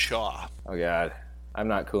Owen Shaw? Oh god, I'm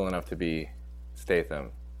not cool enough to be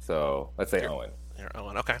Statham, so let's say Owen. You're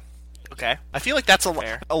Owen, okay. Okay. I feel like that's a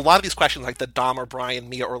lot of these questions, like the Dom or Brian,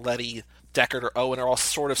 Mia or Letty, Deckard or Owen, are all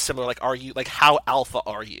sort of similar. Like, are you, like, how alpha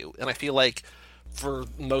are you? And I feel like for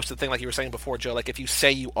most of the thing, like you were saying before, Joe, like if you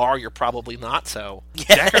say you are, you're probably not. So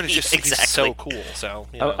Deckard is just he's so cool. So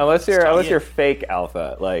unless you're fake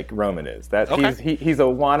alpha, like Roman is, that he's a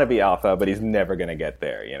wannabe alpha, but he's never gonna get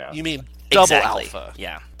there. You mean double alpha?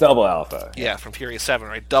 Yeah, double alpha. Yeah, from Furious 7,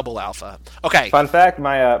 right? Double alpha. Okay. Fun fact: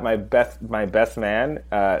 my best man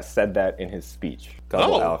said that in his speech.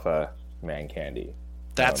 Double alpha man candy.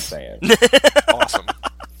 That's what I'm saying. Awesome.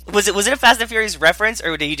 Was it a Fast and Furious reference,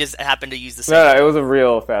 or did he just happen to use the same? No, it was a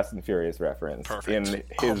real Fast and Furious reference. Perfect. In his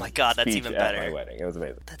Oh my God, that's even better. At my wedding. It was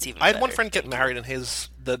amazing. That's even I had better. one friend get married, and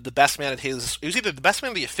the best man at his, it was either the best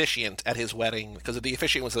man or the officiant at his wedding, because the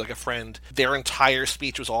officiant was like a friend. Their entire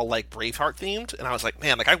speech was all like Braveheart themed, and I was like,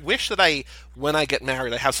 man, like I wish that when I get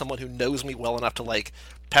married, I have someone who knows me well enough to like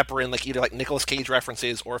pepper in like either like Nicolas Cage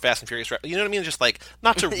references or Fast and Furious, you know what I mean? Just like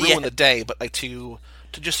not to ruin Yeah. the day, but like to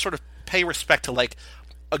just sort of pay respect to like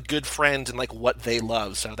a good friend and like what they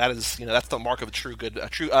love. So that is, that's the mark of a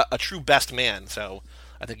true best man. So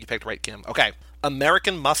I think you picked right, Kim. Okay,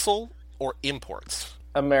 American Muscle or imports?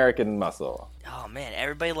 American Muscle. Oh man,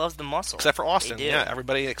 everybody loves the muscle. Except for Austin. They do. Yeah,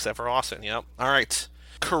 everybody except for Austin. Yep. All right.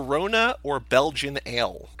 Corona or Belgian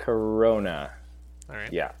ale? Corona. All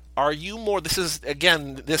right. Yeah. Are you more, this is,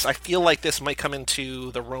 again, I feel like this might come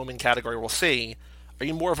into the Roman category, we'll see. Are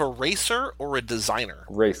you more of a racer or a designer?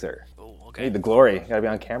 Racer. Ooh, okay. Need the glory. Gotta be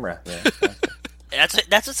on camera. Yeah.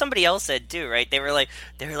 That's what somebody else said too, right? They were like,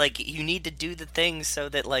 you need to do the things so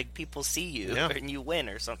that like people see you and you win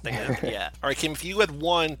or something. Yeah. All right, Kim, if you had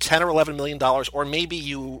won $10 or $11 million, or maybe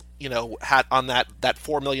you had on that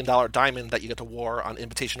 $4 million diamond that you get to war on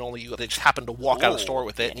invitation only, they just happened to walk out of the store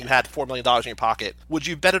with it, and you had $4 million in your pocket, would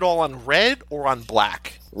you bet it all on red or on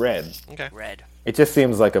black? Red. Okay. Red. It just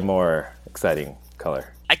seems like a more exciting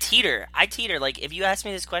color. I teeter. Like, if you asked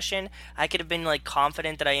me this question, I could have been, like,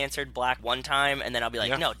 confident that I answered black one time, and then I'll be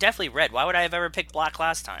like, no, definitely red. Why would I have ever picked black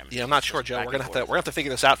last time? Yeah, I'm not sure, Joe. We're gonna have to figure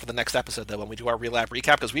this out for the next episode, though, when we do our Relab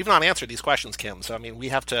recap, because we've not answered these questions, Kim. So, I mean, we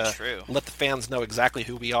have to let the fans know exactly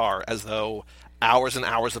who we are, as though hours and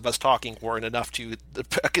hours of us talking weren't enough to,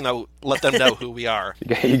 let them know who we are.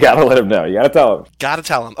 You gotta let them know. You gotta tell them. Gotta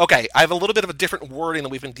tell them. Okay, I have a little bit of a different wording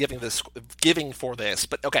than we've been giving for this,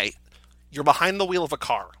 but okay. You're behind the wheel of a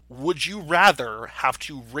car. Would you rather have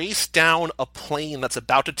to race down a plane that's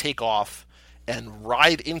about to take off and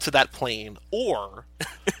ride into that plane, or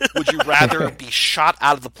would you rather be shot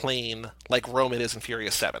out of the plane like Roman is in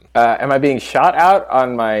Furious 7? Am I being shot out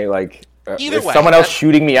on my, like... Either is way, someone else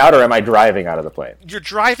shooting me out, or am I driving out of the plane? You're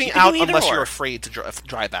driving out unless you're afraid to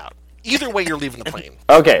drive out. Either way, you're leaving the plane.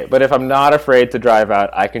 Okay, but if I'm not afraid to drive out,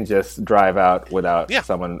 I can just drive out without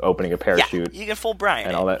someone opening a parachute. Yeah, you can full Brian.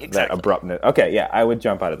 And all that abruptness. Okay, yeah, I would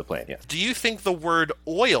jump out of the plane, yeah. Do you think the word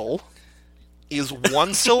oil is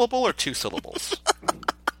one syllable or two syllables?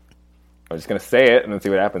 I'm just going to say it and then see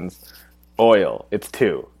what happens. Oil. It's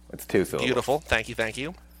two. It's two syllables. Beautiful. Thank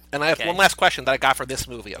you. And I have one last question that I got for this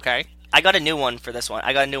movie, okay? I got a new one for this one.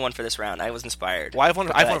 I got a new one for this round. I was inspired. Well, I have one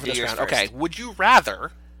for this round. First. Okay, would you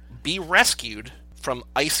rather be rescued from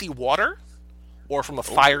icy water or from a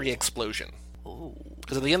fiery explosion?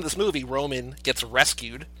 Because at the end of this movie, Roman gets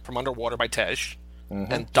rescued from underwater by Tej,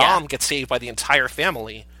 and Dom gets saved by the entire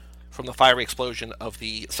family from the fiery explosion of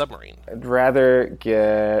the submarine. I'd rather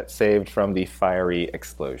get saved from the fiery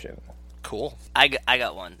explosion. Cool. I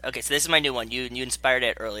got one. Okay, so this is my new one. You inspired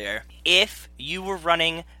it earlier. If you were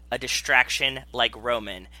running a distraction like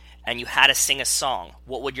Roman and you had to sing a song,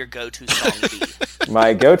 what would your go-to song be?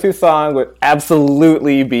 My go-to song would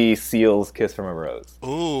absolutely be Seal's Kiss from a Rose.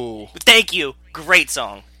 Ooh. Thank you. Great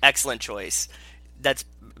song. Excellent choice. That's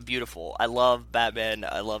beautiful. I love Batman.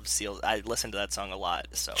 I love Seal. I listen to that song a lot.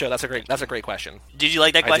 So Joe, that's a great question. Did you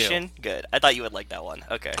like that question? I do. Good. I thought you would like that one.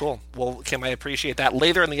 Okay. Cool. Well, Kim, I appreciate that.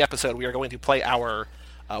 Later in the episode, we are going to play our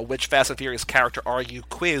which Fast and Furious character are you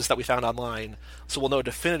quiz that we found online, so we'll know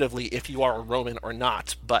definitively if you are a Roman or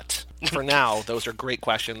not. But for now, those are great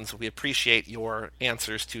questions. We appreciate your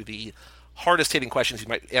answers to the hardest hitting questions you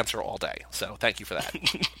might answer all day. So thank you for that.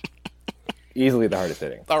 Easily the hardest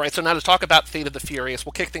hitting. All right, so now to talk about Fate of the Furious,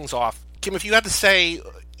 we'll kick things off. Kim, if you had to say,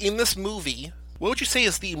 in this movie, what would you say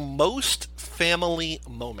is the most family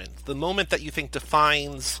moment? The moment that you think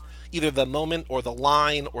defines either the moment or the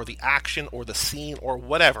line or the action or the scene or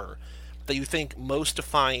whatever that you think most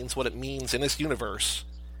defines what it means in this universe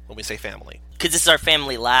when we say family. Because this is our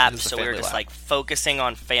family lab, so we're just like focusing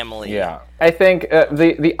on family. Yeah, I think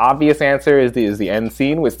the obvious answer is the end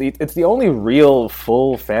scene. It's the only real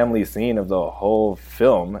full family scene of the whole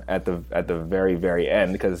film at the very, very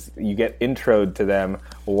end, because you get introed to them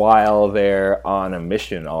while they're on a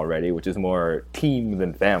mission already, which is more team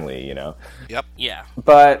than family, you know. Yep. Yeah.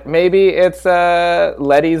 But maybe it's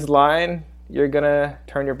Letty's line. You're gonna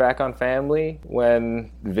turn your back on family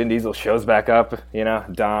when Vin Diesel shows back up, you know,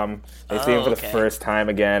 Dom. They see him for the first time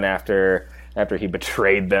again after he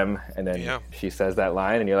betrayed them, and then she says that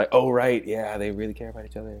line, and you're like, oh, right, yeah, they really care about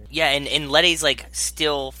each other. Yeah, and Letty's, like,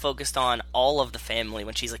 still focused on all of the family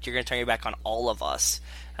when she's like, you're gonna turn your back on all of us.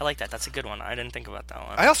 I like that. That's a good one. I didn't think about that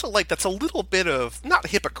one. I also like that's a little bit of not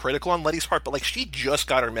hypocritical on Letty's part, but like she just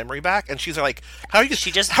got her memory back, and she's like, "How are you?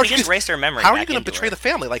 She just erased her memory. How are you going to betray the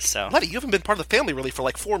family? Like, Letty, you haven't been part of the family really for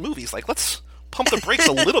like 4 movies. Like, let's pump the brakes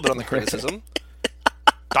a little bit on the criticism.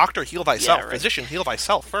 Doctor, heal thyself. Yeah, right. Physician, heal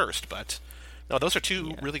thyself first." But no, those are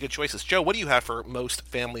 2 really good choices. Joe, what do you have for most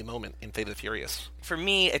family moment in Fate of the Furious? For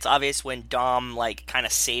me, it's obvious when Dom like kind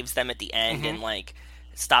of saves them at the end and like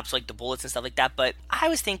stops like the bullets and stuff like that. But I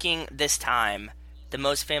was thinking this time the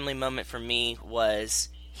most family moment for me was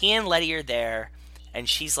he and Letty are there, and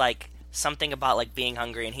she's like something about like being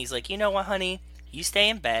hungry, and he's like, "You know what, honey? You stay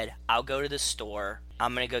in bed. I'll go to the store.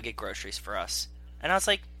 I'm gonna go get groceries for us." And I was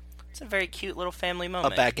like, it's a very cute little family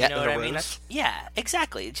moment. A baguette, you know and what a I mean? rose. Yeah,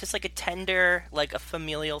 exactly. It's just like a tender, like a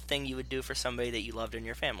familial thing you would do for somebody that you loved in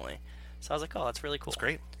your family. So I was like, oh, that's really cool. That's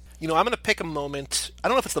great. You know, I'm going to pick a moment. I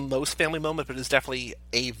don't know if it's the most family moment, but it's definitely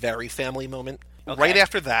a very family moment. Okay. Right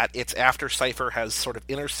after that, it's after Cypher has sort of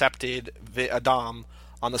intercepted Dom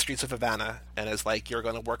on the streets of Havana and is like, "You're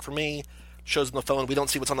going to work for me." Shows him the phone. We don't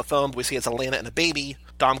see what's on the phone, but we see it's Elena and a baby.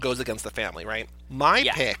 Dom goes against the family, right? My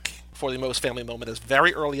pick for the most family moment is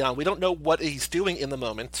very early on. We don't know what he's doing in the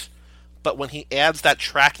moment, but when he adds that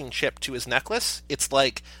tracking chip to his necklace, it's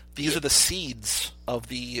like these are the seeds of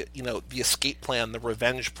the, you know, the escape plan, the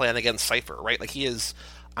revenge plan against Cypher, right? Like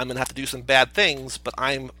I'm going to have to do some bad things, but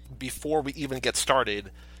before we even get started,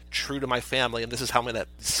 true to my family, and this is how I'm going to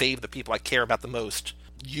save the people I care about the most.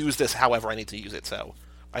 Use this however I need to use it. So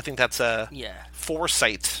I think that's a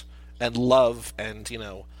foresight and love, and, you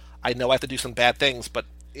know I have to do some bad things, but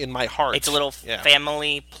in my heart... It's a little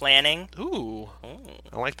family planning. Ooh.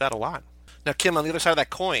 I like that a lot. Now, Kim, on the other side of that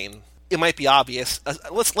coin, it might be obvious.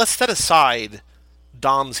 Let's set aside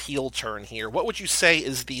Dom's heel turn here. What would you say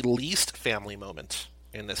is the least family moment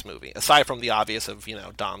in this movie, aside from the obvious of,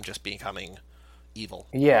 Dom just becoming evil?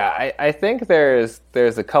 Yeah, I think there's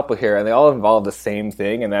a couple here, and they all involve the same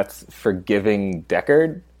thing, and that's forgiving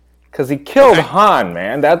Deckard. Because he killed Han,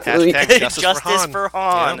 man. That's justice for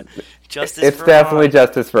Han. Yeah. It's definitely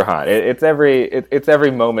justice for Han. It's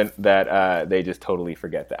every moment that they just totally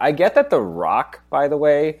forget that. I get that The Rock, by the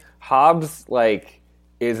way, Hobbs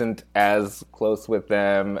isn't as close with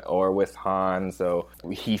them or with Han, so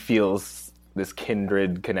he feels this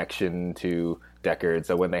kindred connection to Deckard.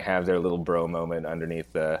 So when they have their little bro moment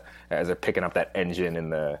underneath as they're picking up that engine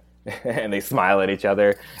in the and they smile at each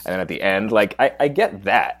other, and then at the end, I get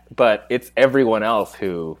that, but it's everyone else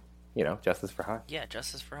who, justice for Han. Yeah,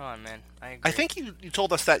 justice for Han, man. I agree. I think you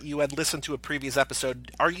told us that you had listened to a previous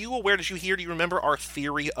episode. Are you aware, do you remember our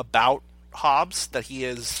theory about Hobbs, that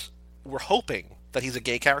we're hoping that he's a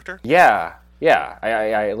gay character? Yeah,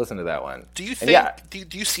 I listened to that one. Do you think,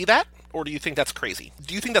 do you see that? Or do you think that's crazy?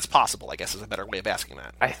 Do you think that's possible, I guess is a better way of asking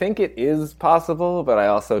that. I think it is possible, but I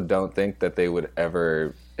also don't think that they would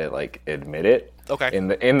ever, admit it. Okay. In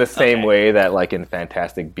the same way that, in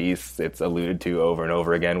Fantastic Beasts, it's alluded to over and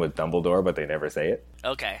over again with Dumbledore, but they never say it.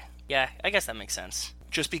 Okay. Yeah, I guess that makes sense.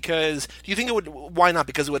 Just because... Do you think it would... Why not?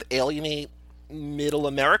 Because it would alienate middle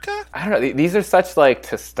America? I don't know. These are such,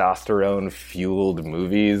 testosterone-fueled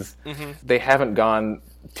movies. Mm-hmm. They haven't gone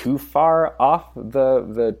too far off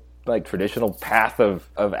the traditional path of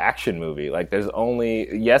action movie. There's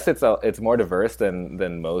only... Yes, it's more diverse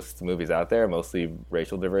than most movies out there, mostly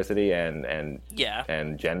racial diversity and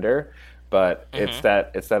gender, but mm-hmm.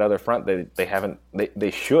 it's that other front that they haven't...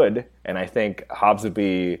 They should, and I think Hobbs would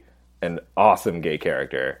be an awesome gay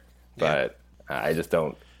character, but I just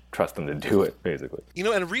don't trust them to do it, basically.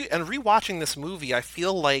 And rewatching this movie, I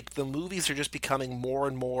feel like the movies are just becoming more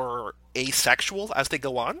and more asexual as they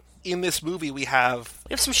go on. In this movie, we have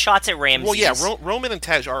some shots at Ramsey. Well, yeah, Roman and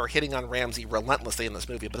Tej are hitting on Ramsey relentlessly in this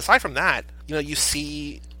movie. But aside from that, you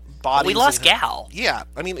see bodies. We lost Gal. Yeah,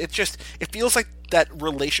 I mean, it feels like that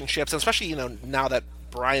relationships, and especially now that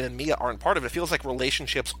Brian and Mia aren't part of it, it feels like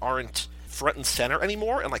relationships aren't front and center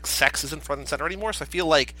anymore, and sex isn't front and center anymore. So I feel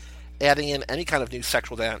like adding in any kind of new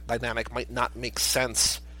sexual dynamic might not make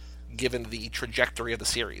sense given the trajectory of the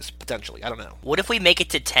series, potentially. I don't know. What if we make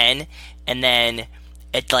it to 10, and then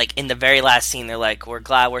it's in the very last scene, they're like, "We're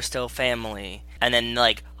glad we're still family." And then,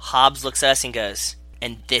 Hobbs looks at us and goes,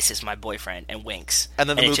 "And this is my boyfriend," and winks. And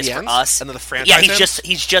then the movie it's just ends? For us. And then the franchise ends?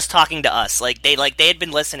 He's just talking to us. They had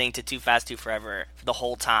been listening to Too Fast, Too Forever the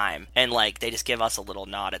whole time. And, they just give us a little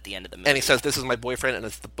nod at the end of the movie. And he says, "This is my boyfriend," and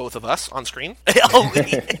it's the both of us on screen?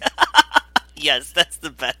 Yes, that's the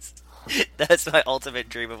best. That's my ultimate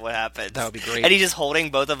dream of what happens. That would be great. And he's just holding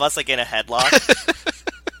both of us in a headlock.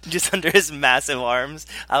 Just under his massive arms.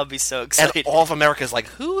 I would be so excited. And all of America's like,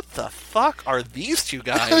 who the fuck are these two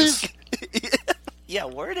guys? Yeah,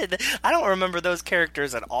 I don't remember those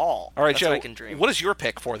characters at all. All right, That's Joe, what I can dream. what is your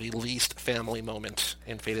pick for the least family moment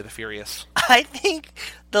in Fate of the Furious? I think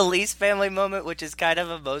the least family moment, which is kind of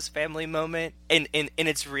a most family moment in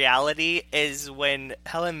its reality, is when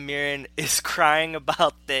Helen Mirren is crying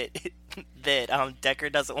about that Decker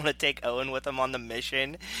doesn't want to take Owen with him on the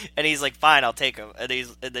mission, and he's like, "Fine, I'll take him." And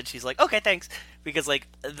then she's like, "Okay, thanks," because like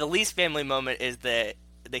the least family moment is that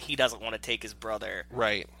he doesn't want to take his brother,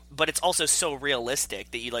 right? But it's also so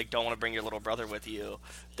realistic that you like don't want to bring your little brother with you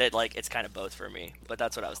that like it's kind of both for me. But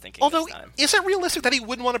that's what I was thinking. Although, this time. Is it realistic that he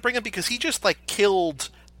wouldn't want to bring him because he just like killed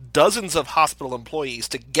dozens of hospital employees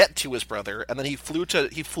to get to his brother, and then he flew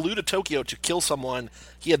to Tokyo to kill someone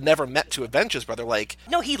he had never met to avenge his brother? Like,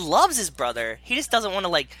 no, he loves his brother. He just doesn't want to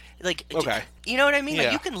like. Okay. You know what I mean? Yeah.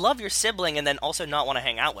 Like, you can love your sibling and then also not want to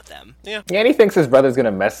hang out with them. Yeah. And he thinks his brother's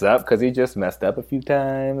gonna mess up because he just messed up a few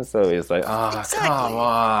times. So he's like, "Oh, Exactly. come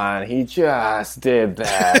on! He just did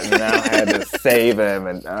that, and now I had to save him."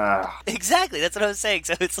 And Exactly, that's what I was saying.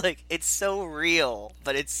 So it's like it's so real,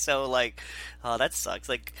 but it's so like, oh, that sucks.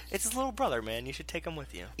 Like it's his little brother, man. You should take him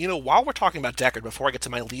with you. You know, while we're talking about Deckard, before I get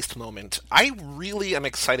to my least moment, I really am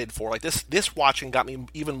excited for like this watching got me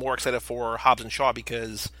even more excited for Hobbs and Shaw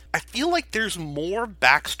because I feel like there's more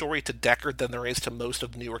backstory to Deckard than there is to most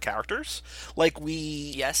of the newer characters. Like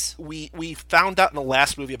we found out in the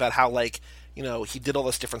last movie about how like, you know, he did all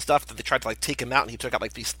this different stuff that they tried to like take him out, and he took out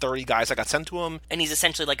like these 30 guys that got sent to him. And he's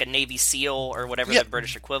essentially like a Navy SEAL or whatever the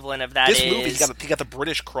British equivalent of that this is. Movie, he got the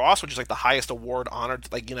British Cross, which is like the highest award honored.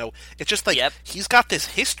 Like, you know, it's just like he's got this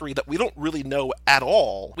history that we don't really know at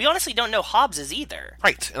all. We honestly don't know Hobbs's either.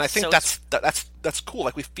 Right, and I think that's cool.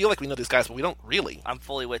 Like we feel like we know these guys, but we don't really. I'm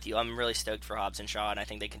fully with you. I'm really stoked for Hobbs and Shaw, and I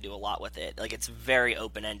think they can do a lot with it. Like it's very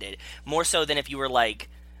open ended, more so than if you were like,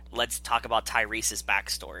 let's talk about Tyrese's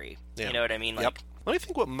backstory. Yeah. You know what I mean? Like, Let me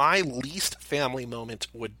think what my least family moment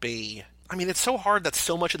would be. I mean, it's so hard that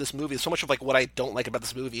so much of this movie, so much of like what I don't like about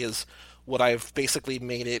this movie is what I've basically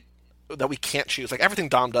made it that we can't choose. Like everything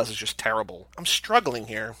Dom does is just terrible. I'm struggling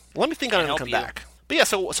here. Let me think on it and come back. But yeah,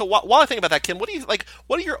 so while I think about that, Kim, what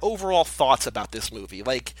are your overall thoughts about this movie?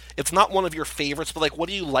 Like, it's not one of your favorites, but like, what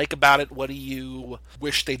do you like about it? What do you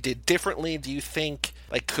wish they did differently? Do you think,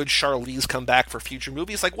 like, could Charlize come back for future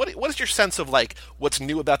movies? Like, what is your sense of like what's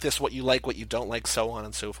new about this? What you like, what you don't like, so on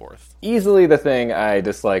and so forth. Easily, the thing I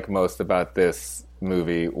dislike most about this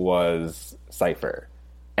movie was Cypher.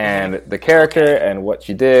 And the character and what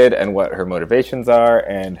she did and what her motivations are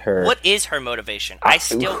and her... What is her motivation? I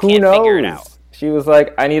still can't figure it out. She was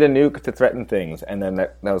like, I need a nuke to threaten things, and then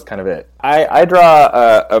that was kind of it. I draw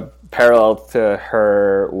a parallel to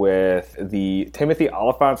her with the Timothy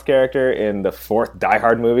Olyphant's character in the fourth Die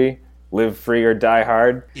Hard movie, Live Free or Die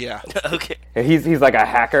Hard. Yeah. Okay. He's like a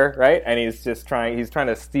hacker, right? And he's trying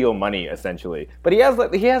to steal money essentially. But he has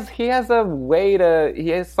a way to, he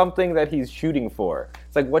has something that he's shooting for.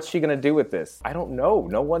 It's like, what's she going to do with this? I don't know.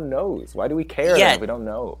 No one knows. Why do we care if we don't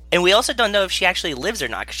know? And we also don't know if she actually lives or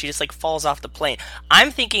not, because she just, like, falls off the plane.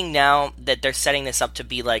 I'm thinking now that they're setting this up to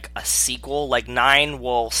be, like, a sequel. Like, 9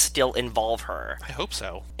 will still involve her. I hope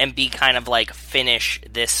so. And be kind of, like, finish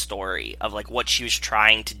this story of, like, what she was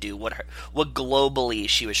trying to do, what globally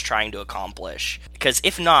she was trying to accomplish. Because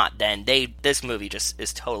if not, then this movie just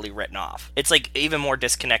is totally written off. It's, like, even more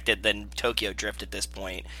disconnected than Tokyo Drift at this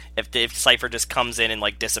point. If Cypher just comes in and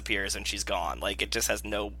like disappears and she's gone, like it just has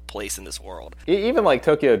no place in this world. Even like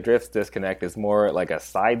Tokyo Drift's disconnect is more like a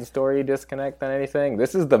side story disconnect than anything.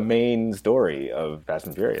 This is the main story of Fast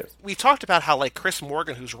and Furious. We talked about how like Chris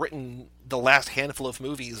Morgan, who's written the last handful of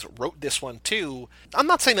movies, wrote this one too. I'm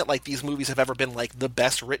not saying that like these movies have ever been like the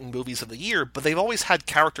best written movies of the year, but they've always had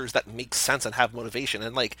characters that make sense and have motivation,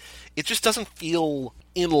 and like it just doesn't feel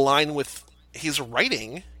in line with his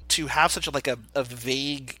writing to have such a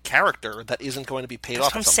vague character that isn't going to be paid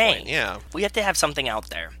off at some point. Yeah. We have to have something out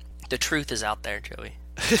there. The truth is out there, Joey.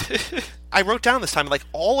 I wrote down this time, like,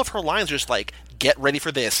 all of her lines are just like, get ready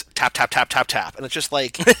for this, tap, tap, tap, tap, tap. And it's just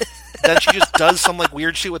like, then she just does some, like,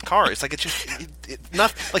 weird shit with cars. Like, it's just,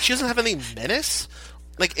 not, like, she doesn't have any menace.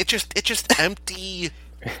 Like, it's just empty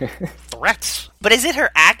threats. But is it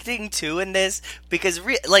her acting too in this? Because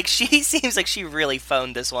like she seems like she really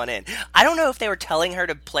phoned this one in. I don't know if they were telling her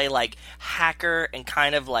to play like hacker and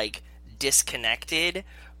kind of like disconnected,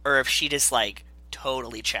 or if she just like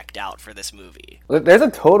totally checked out for this movie. There's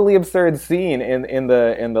a totally absurd scene in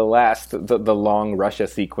the last the long Russia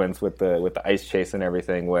sequence with the ice chase and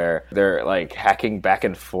everything, where they're like hacking back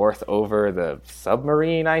and forth over the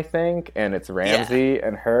submarine, I think, and it's Ramsey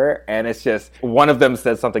and her, and it's just one of them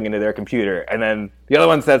says something into their computer, and then the other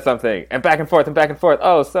one says something, and back and forth and back and forth.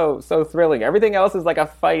 Oh, so thrilling. Everything else is like a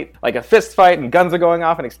fight, like a fist fight, and guns are going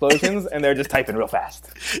off and explosions, and they're just typing real fast.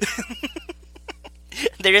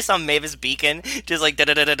 They're just on Mavis Beacon, just like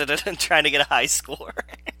trying to get a high score.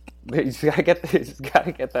 You just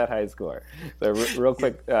gotta get that high score. So real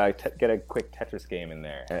quick, get a quick Tetris game in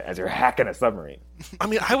there as you're hacking a submarine. I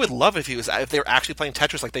mean, I would love if they were actually playing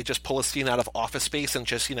Tetris, like they just pull a scene out of Office Space and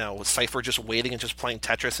just, Cypher just waiting and just playing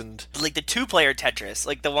Tetris, and like the 2-player Tetris,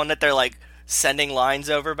 like the one that they're like sending lines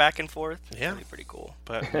over back and forth. Yeah, pretty cool.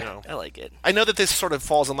 But I like it. I know that this sort of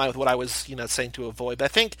falls in line with what I was saying to avoid, but I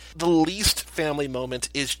think the least family moment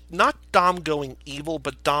is not Dom going evil,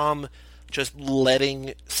 but Dom just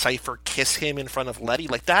letting Cypher kiss him in front of Letty.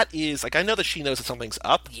 Like, that is, like, I know that she knows that something's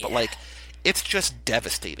up, but like, it's just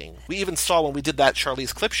devastating. We even saw when we did that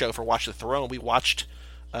Charlize clip show for Watch the Throne, we watched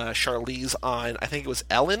Charlize on, I think it was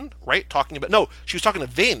Ellen, right? She was talking to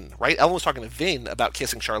Vin, right? Ellen was talking to Vin about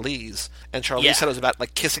kissing Charlize, and Charlize said it was about,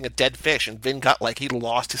 like, kissing a dead fish, and Vin got, like, he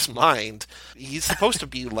lost his mind. He's supposed to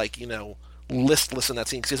be, like, listless in that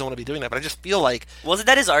scene because he doesn't want to be doing that, but I just feel like... Wasn't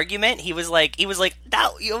that his argument? He was like, I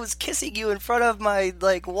was kissing you in front of my,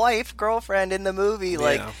 like, girlfriend in the movie.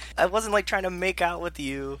 Like, I wasn't, like, trying to make out with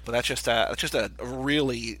you. But that's just a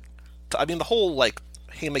really... I mean, the whole, like,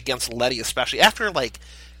 him against Letty, especially after, like,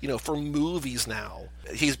 for movies now,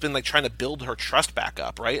 he's been, like, trying to build her trust back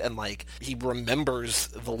up, right? And, like, he remembers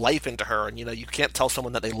the life into her, and, you can't tell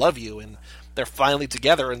someone that they love you, and they're finally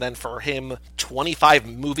together, and then for him, 25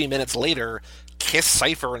 movie minutes later, kiss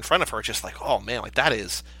Cypher in front of her, it's just like, oh man, like,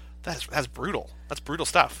 that's brutal. That's brutal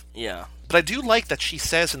stuff. Yeah. But I do like that she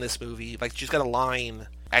says in this movie, like, she's got a line,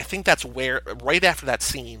 I think that's where, right after that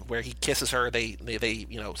scene, where he kisses her, they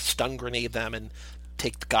stun grenade them and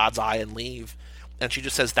take the God's eye and leave, and she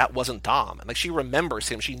just says, that wasn't Dom. And, like, she remembers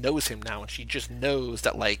him, she knows him now, and she just knows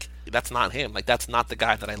that, like, that's not him. Like, that's not the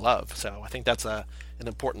guy that I love. So I think that's an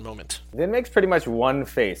important moment. It makes pretty much one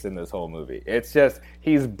face in this whole movie. It's just,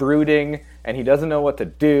 he's brooding, and he doesn't know what to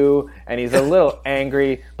do, and he's a little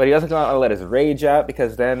angry, but he doesn't want to let his rage out,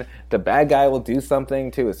 because then the bad guy will do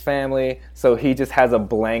something to his family, so he just has a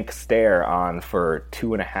blank stare on for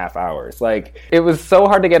 2.5 hours. Like, it was so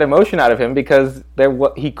hard to get emotion out of him, because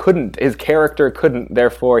his character couldn't,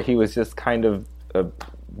 therefore he was just kind of a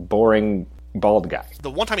boring bald guy.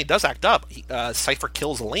 The one time he does act up, Cypher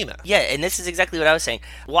kills Elena. Yeah, and this is exactly what I was saying.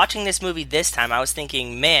 Watching this movie this time, I was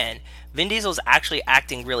thinking, man, Vin Diesel's actually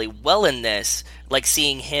acting really well in this, like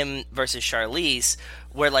seeing him versus Charlize,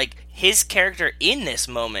 where, like, his character in this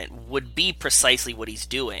moment would be precisely what he's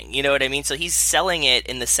doing. You know what I mean? So he's selling it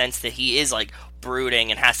in the sense that he is, like,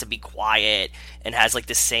 brooding and has to be quiet and has, like,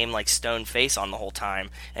 the same, like, stone face on the whole time.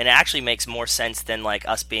 And it actually makes more sense than, like,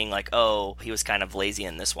 us being like, oh, he was kind of lazy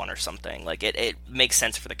in this one or something. Like, it makes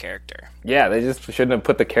sense for the character. Yeah, they just shouldn't have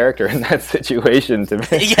put the character in that situation to me.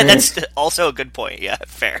 Yeah, that's also a good point. Yeah,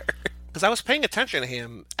 fair. Because I was paying attention to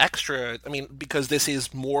him extra, I mean, because this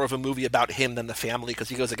is more of a movie about him than the family, because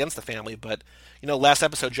he goes against the family, but, last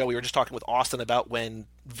episode, Joe, we were just talking with Austin about when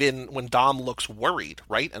Dom looks worried,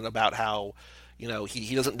 right? And about how,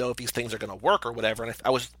 he doesn't know if these things are going to work or whatever, and I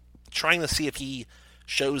was trying to see if he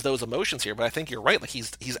shows those emotions here, but I think you're right, like,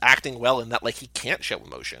 he's acting well in that, like, he can't show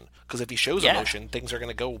emotion, because if he shows emotion, things are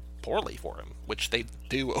going to go poorly for him, which they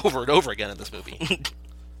do over and over again in this movie.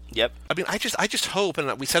 Yep. I mean, I just hope,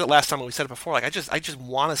 and we said it last time and we said it before, like, I just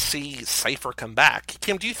want to see Cypher come back.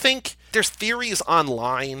 Kim, do you think there's theories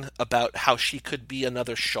online about how she could be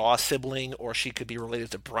another Shaw sibling, or she could be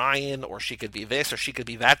related to Brian, or she could be this, or she could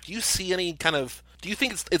be that? Do you see any kind of... Do you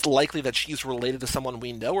think it's likely that she's related to someone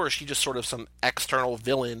we know, or is she just sort of some external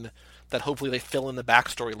villain that hopefully they fill in the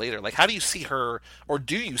backstory later? Like, how do you see her, or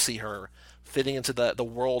do you see her fitting into the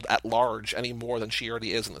world at large any more than she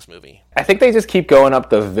already is in this movie? I think they just keep going up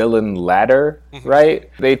the villain ladder, right?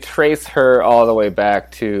 They trace her all the way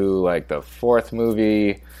back to, like, the 4th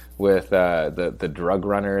movie with the drug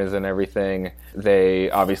runners and everything.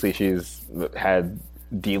 She's had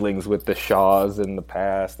dealings with the Shaws in the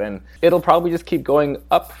past, and it'll probably just keep going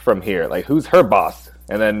up from here. Like, who's her boss?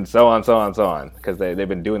 And then so on, because they've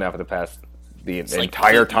been doing that for the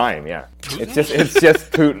entire time, yeah. It's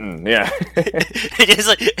just Putin. Yeah. It's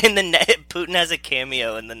like Putin has a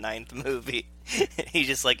cameo in the 9th movie. He's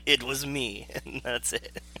just like, it was me, and that's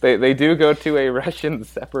it. They do go to a Russian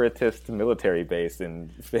separatist military base in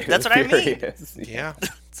That's what Furious. I mean. Yeah.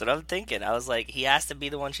 That's what I'm thinking. I was like, he has to be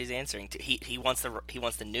the one she's answering to. He wants the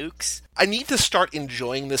nukes. I need to start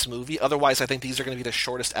enjoying this movie. Otherwise, I think these are going to be the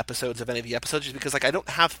shortest episodes of any of the episodes, just because like I don't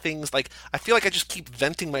have things like I feel like I just keep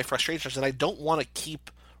venting my frustrations, and I don't want to keep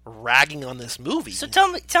ragging on this movie. So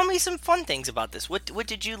tell me some fun things about this. What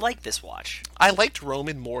did you like this watch? I liked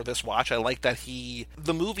Roman more this watch. I like that the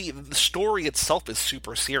story itself is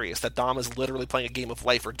super serious. That Dom is literally playing a game of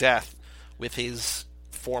life or death with his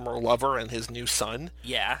former lover and his new son.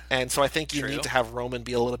 Yeah. And so I think you True. need to have Roman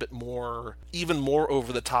be a little bit even more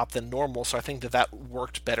over the top than normal. So I think that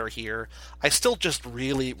worked better here. I still just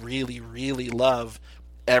really, really, really love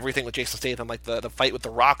everything with Jason Statham, like the fight with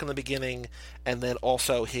The Rock in the beginning, and then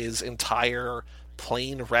also his entire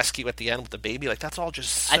plane rescue at the end with the baby. Like, that's all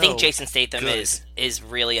just so I think Jason Statham good. is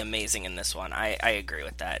really amazing in this one. I agree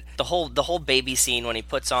with that. The whole baby scene when he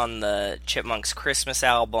puts on the Chipmunks Christmas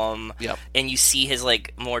album, Yep. and you see his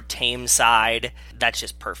like more tame side, that's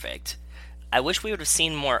just perfect. I wish we would have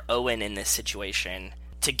seen more Owen in this situation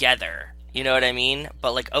together. You know what I mean?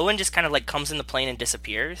 But like Owen just kind of like comes in the plane and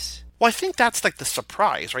disappears. Well, I think that's like the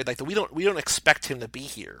surprise, right? Like we don't expect him to be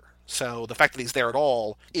here. So the fact that he's there at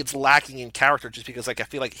all, it's lacking in character just because like I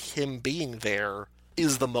feel like him being there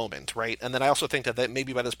is the moment, right? And then I also think that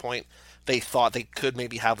maybe by this point they thought they could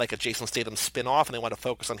maybe have like a Jason Statham spin-off and they want to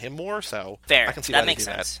focus on him more, so Fair. I can see that why makes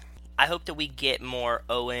they do sense. I hope that we get more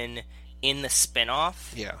Owen in the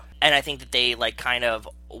spin-off. Yeah. And I think that they like kind of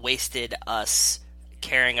wasted us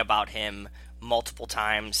caring about him multiple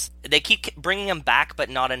times. They keep bringing him back, but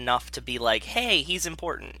not enough to be like, hey, he's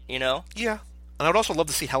important, you know? Yeah. And I would also love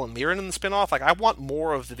to see Helen Mirren in the spin-off. Like, I want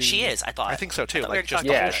more of the... She is, I thought. I think so, too. I thought we Like, were just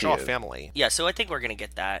talking the about whole that. Shaw She is. family. Yeah, so I think we're going to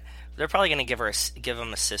get that. They're probably going to give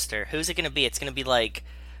him a sister. Who's it going to be? It's going to be like...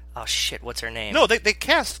 Oh, shit, what's her name? No, they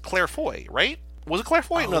cast Claire Foy, right? Was it Claire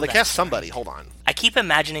Foy? Oh, no, they that's cast somebody. Hold on. I keep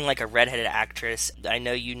imagining like a redheaded actress. I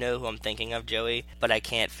know you know who I'm thinking of, Joey, but I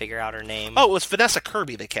can't figure out her name. Oh, it was Vanessa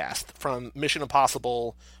Kirby they cast from Mission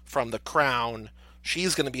Impossible, from The Crown.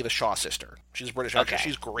 She's going to be the Shaw sister. She's a British actress. Okay.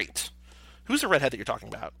 She's great. Who's the redhead that you're talking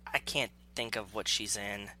about? I can't think of what she's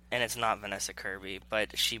in, and it's not Vanessa Kirby,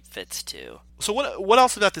 but she fits too. So what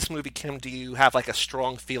else about this movie, Kim, do you have like a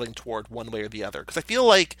strong feeling toward one way or the other? Because I feel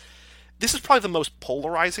like this is probably the most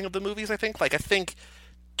polarizing of the movies, I think. Like, I think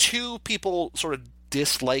two people sort of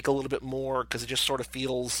dislike a little bit more because it just sort of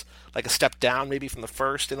feels like a step down maybe from the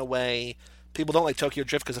first in a way. People don't like Tokyo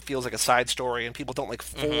Drift because it feels like a side story, and people don't like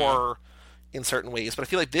 4 in certain ways. But I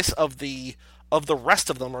feel like this of the rest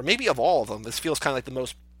of them, or maybe of all of them, this feels kind of like the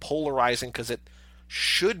most polarizing because it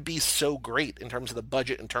should be so great in terms of the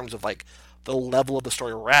budget, in terms of like the level of the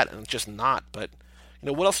story we're at, and it's just not. But you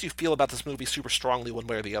know, what else do you feel about this movie super strongly one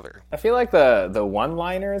way or the other? I feel like the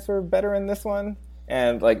one-liners were better in this one.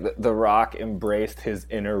 And like the Rock embraced his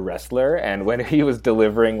inner wrestler, and when he was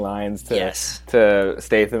delivering lines to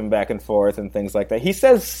Statham back and forth and things like that, he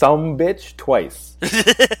says "some bitch" twice.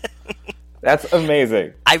 That's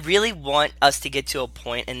amazing. I really want us to get to a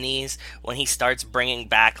point in these when he starts bringing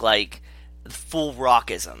back like full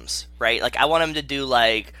Rockisms, right? Like I want him to do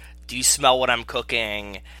like, "Do you smell what I'm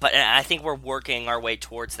cooking?" But I think we're working our way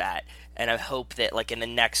towards that. And I hope that, like, in the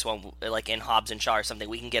next one, like in Hobbs and Shaw or something,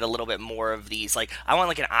 we can get a little bit more of these. Like, I want,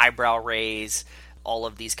 like, an eyebrow raise, all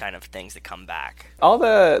of these kind of things that come back. All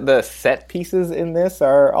the set pieces in this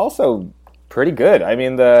are also pretty good. I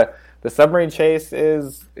mean, the submarine chase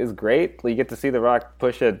is great. You get to see The Rock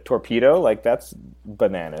push a torpedo. Like, that's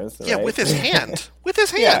bananas. Yeah, right? with his hand. With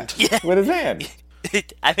his hand. Yeah. With his hand.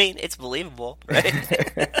 I mean, it's believable,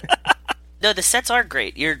 right? No, the sets are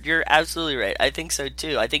great. You're absolutely right. I think so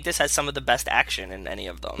too. I think this has some of the best action in any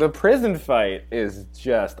of them. The prison fight is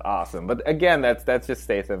just awesome. But again, that's just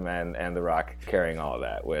Statham and The Rock carrying all of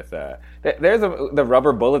that. With there's the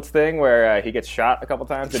rubber bullets thing where he gets shot a couple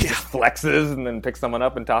times and just flexes and then picks someone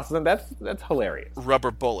up and tosses them. That's hilarious. Rubber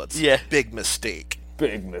bullets. Yeah. Big mistake.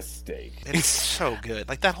 Big mistake. It's so good.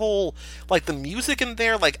 Like that whole, like the music in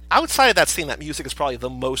there, like outside of that scene, that music is probably the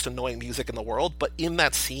most annoying music in the world, but in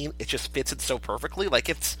that scene, it just fits it so perfectly. Like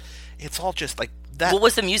it's all just like that. What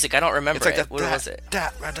was the music? I don't remember It's like What was it?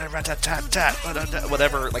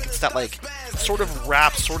 Whatever. Like it's that like sort of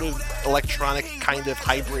rap, sort of electronic kind of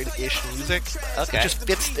hybrid-ish music. Okay. It just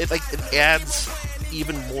fits, it adds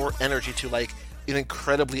even more energy to like an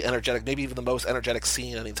incredibly energetic, maybe even the most energetic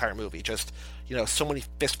scene in the entire movie. Just, you know, so many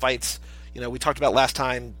fist fights, We talked about last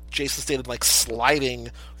time, Jason Statham, like,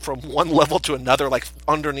 sliding from one level to another, like,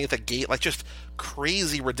 underneath a gate, like, just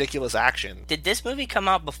crazy, ridiculous action. Did this movie come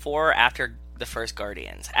out before or after the first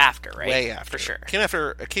Guardians? After, right? Way after. For sure.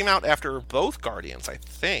 It came out after both Guardians, I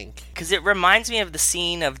think. Because it reminds me of the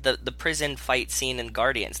scene of the prison fight scene in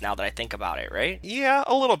Guardians, now that I think about it, right? Yeah,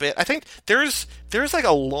 a little bit. I think there's like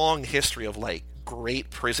a long history of, like, great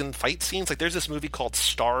prison fight scenes. Like, there's this movie called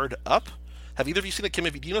Starred Up. Have either of you seen it, Kim?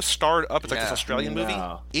 Do you know Starred Up? It's like this Australian movie.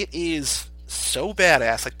 It is so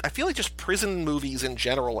badass. Like, I feel like just prison movies in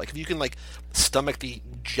general, like, if you can, like, stomach the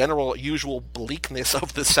general usual bleakness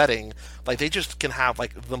of the setting, like, they just can have,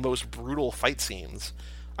 like, the most brutal fight scenes.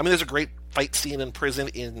 I mean, there's a great fight scene in prison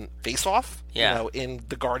in Face Off. Yeah. In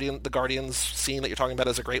the Guardians scene that you're talking about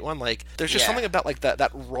is a great one. Like, there's just something about, like,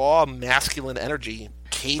 that raw masculine energy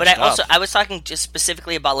caged But up. I was talking just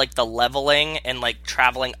specifically about, like, the leveling and, like,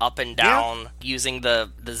 traveling up and down using the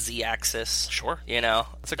Z-axis. Sure.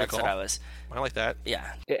 That's a good call. what I was. I like that.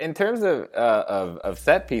 Yeah. In terms of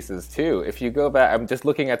set pieces too, if you go back, I'm just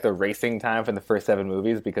looking at the racing time from the first 7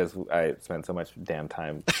 movies because I spent so much damn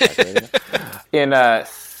time calculating it. In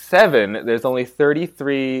 7, there's only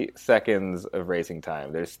 33 seconds of racing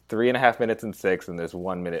time. There's 3.5 minutes in 6, and there's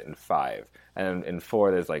 1 minute in 5. And in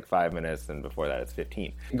 4, there's like 5 minutes, and before that, it's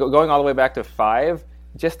 15. Going all the way back to 5.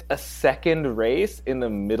 Just a second race in the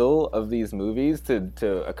middle of these movies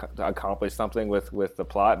to accomplish something with the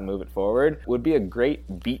plot and move it forward would be a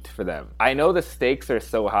great beat for them. I know the stakes are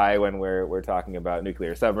so high when we're talking about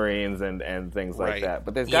nuclear submarines and things like that,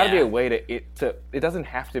 but there's got to be a way it doesn't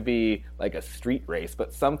have to be like a street race,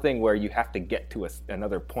 but something where you have to get to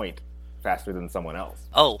another point faster than someone else.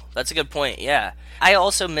 Oh, that's a good point, yeah. I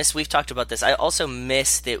also miss, we've talked about this, I also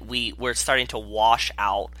miss that we're starting to wash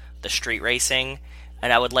out the street racing.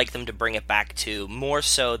 And I would like them to bring it back to more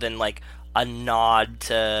so than like a nod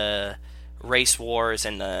to Race Wars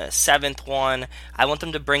in the 7th one. I want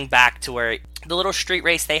them to bring back to where the little street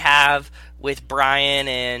race they have with Brian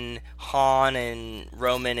and Han and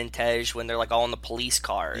Roman and Tej when they're like all in the police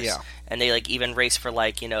cars. Yeah. And they like even race for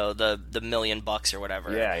like, the $1 million or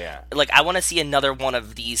whatever. Yeah. Like I want to see another one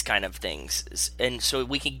of these kind of things. And so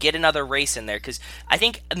we can get another race in there because I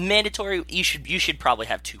think mandatory you should probably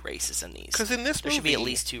have 2 races in these. Because in this there movie, should be at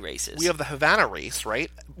least 2 races. We have the Havana race, right?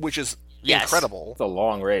 Which is incredible. It's a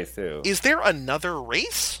long race too. Is there another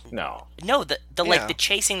race? No, the like the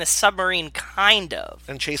chasing the submarine kind of.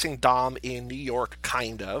 And chasing Dom in New York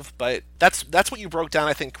kind of, but that's what you broke down,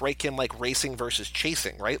 I think, right, Kim, like racing versus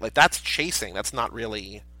chasing, right? Like that's chasing, that's not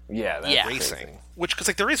really that's racing. Which, because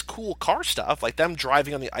like there is cool car stuff, like them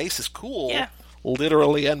driving on the ice is cool,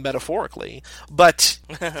 literally and metaphorically, but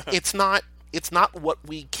it's not what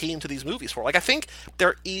we came to these movies for. Like, I think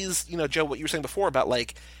there is, Joe, what you were saying before about,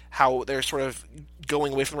 like, how they're sort of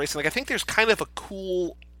going away from racing. Like, I think there's kind of a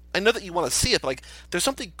cool... I know that you want to see it, but, like, there's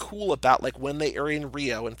something cool about, like, when they are in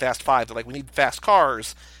Rio in Fast 5, they're like, we need fast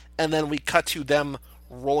cars, and then we cut to them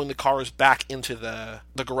rolling the cars back into the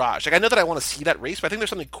garage. Like, I know that I want to see that race, but I think there's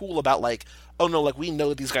something cool about, like, oh, no, like, we know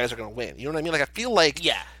that these guys are going to win. You know what I mean? Like, I feel like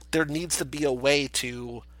there needs to be a way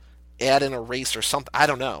to add in a race or something. I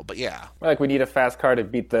don't know, but yeah. Like we need a fast car to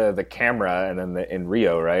beat the camera, and then in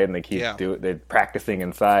Rio, right? And they keep they're practicing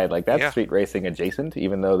inside. Like that's street racing adjacent,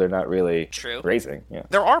 even though they're not really racing. Yeah.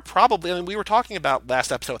 There are probably. I mean, we were talking about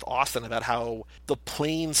last episode with Austin about how the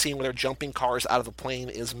plane scene where they're jumping cars out of the plane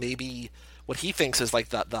is maybe what he thinks is like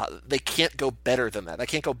the they can't go better than that. They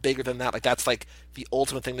can't go bigger than that. Like that's like the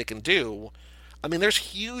ultimate thing they can do. I mean, there's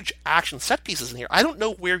huge action set pieces in here. I don't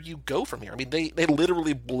know where you go from here. I mean, they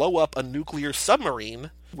literally blow up a nuclear submarine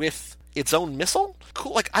with its own missile.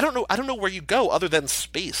 Cool. Like, I don't know where you go other than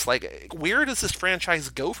space. Like, where does this franchise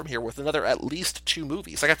go from here with another at least 2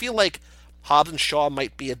 movies? Like, I feel like Hobbs and Shaw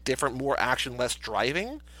might be a different, more action, less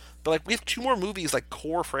driving. But, like, we have 2 more movies, like,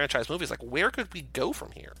 core franchise movies. Like, where could we go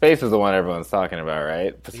from here? Space is the one everyone's talking about,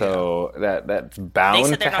 right? So that's bound they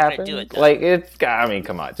said to they're happen. Not gonna do it, though. Like, it's... I mean,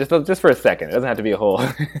 come on. Just for a second. It doesn't have to be a whole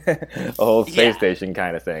space station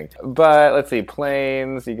kind of thing. But, let's see.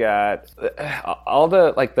 Planes, you got... all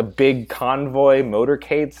the, like, the big convoy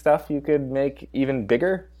motorcade stuff you could make even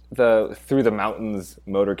bigger. The Through the Mountains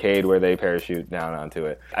motorcade where they parachute down onto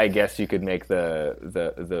it. I guess you could make the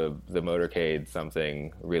motorcade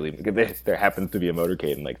something really... There happens to be a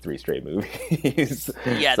motorcade in like 3 straight movies.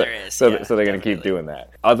 Yeah, there is. So they're going to keep doing that.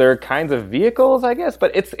 Other kinds of vehicles, I guess,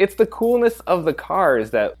 but it's the coolness of the cars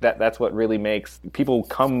that's what really makes people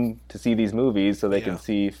come to see these movies so they can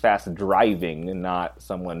see fast driving and not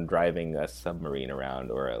someone driving a submarine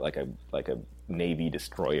around or like a Navy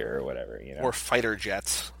destroyer or whatever, you know? Or fighter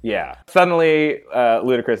jets. Yeah. Suddenly,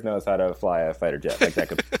 Ludacris knows how to fly a fighter jet. Like, that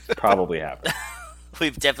could probably happen.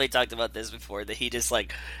 We've definitely talked about this before, that he just,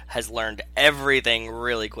 like, has learned everything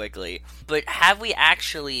really quickly. But have we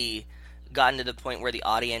actually gotten to the point where the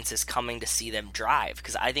audience is coming to see them drive?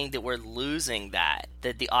 Because I think that we're losing that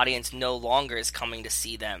the audience no longer is coming to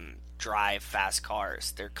see them drive fast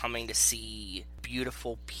cars. They're coming to see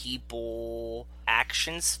beautiful people,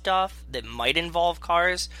 action stuff that might involve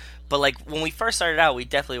cars. But, like, when we first started out, we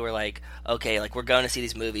definitely were like, okay, like, we're going to see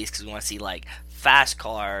these movies because we want to see, like, fast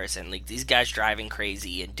cars and, like, these guys driving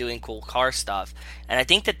crazy and doing cool car stuff. And I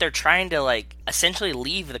think that they're trying to, like, essentially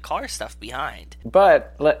leave the car stuff behind.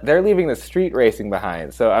 But they're leaving the street racing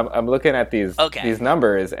behind. So I'm looking at these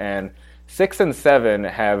numbers, and 6 and 7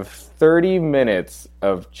 have 30 minutes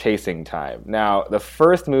of chasing time. Now, the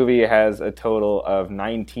first movie has a total of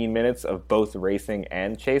 19 minutes of both racing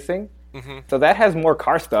and chasing. Mm-hmm. So that has more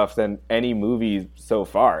car stuff than any movie so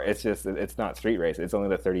far. It's just, it's not street race. It's only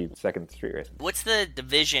the 30-second street race. What's the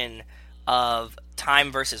division of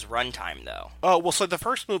time versus runtime, though? Oh, well, so the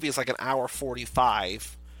first movie is like an hour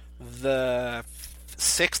 45. The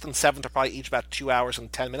 6th and 7th are probably each about 2 hours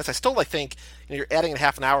and 10 minutes. I still think you're adding in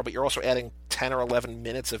half an hour, but you're also adding 10 or 11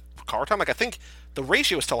 minutes of car time. Like, I think the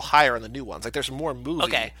ratio is still higher in the new ones. Like, there's more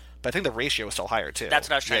movie, but I think the ratio is still higher, too. That's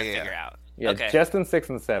what I was trying to figure out. Yeah, just in 6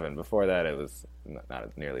 and 7. Before that, it was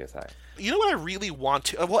not nearly as high. You know what I really want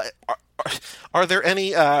to? Are there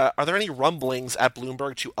any rumblings at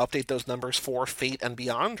Bloomberg to update those numbers for Fate and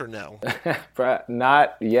Beyond, or no?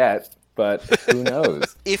 Not yet, but who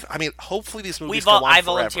knows? Hopefully these movies go on forever. I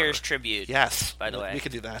volunteer as tribute. Yes, by the way, we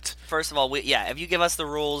could do that. First of all, if you give us the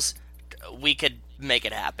rules, we could make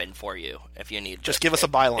it happen for you if you need. Just give us a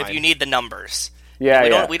byline if you need the numbers.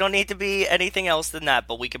 We don't need to be anything else than that,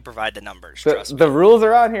 but we can provide the numbers. Trust me. The rules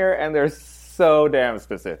are on here, and they're so damn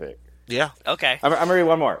specific. Yeah. Okay. I'm going to read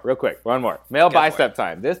one more, real quick. One more. Male bicep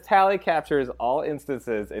time. This tally captures all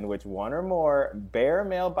instances in which one or more bare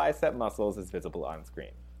male bicep muscles is visible on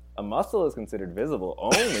screen. A muscle is considered visible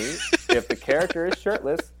only if the character is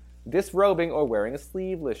shirtless, disrobing, or wearing a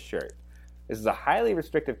sleeveless shirt. This is a highly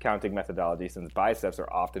restrictive counting methodology since biceps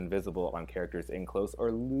are often visible on characters in close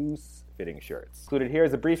or loose-fitting shirts. Included here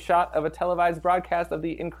is a brief shot of a televised broadcast of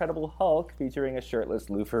The Incredible Hulk featuring a shirtless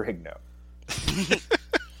Lou Ferrigno.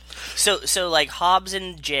 So like Hobbs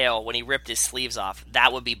in jail when he ripped his sleeves off,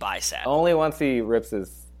 that would be bicep. Only once he rips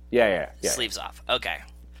his sleeves off. Okay.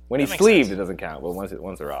 When he's sleeved, it doesn't count. But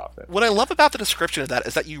once they're off. What I love about the description of that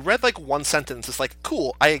is that you read like one sentence. It's like,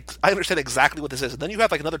 cool, I understand exactly what this is. And then you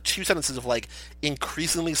have like another 2 sentences of like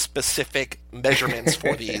increasingly specific measurements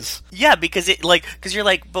for these. Yeah, because you're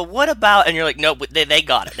like, but what about? And you're like, no, they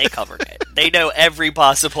got it. They covered it. They know every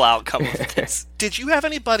possible outcome of this. Did you have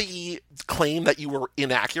anybody claim that you were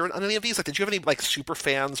inaccurate on any of these? Like, did you have any like super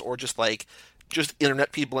fans or just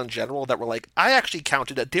internet people in general that were like, I actually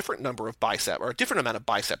counted a different number of bicep or a different amount of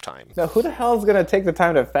bicep time? Now, who the hell is going to take the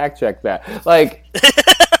time to fact check that? Like,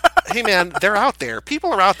 hey man, they're out there.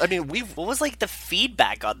 People are out. I mean, what was like the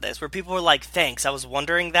feedback on this where people were like, thanks, I was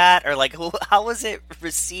wondering that, or like, how was it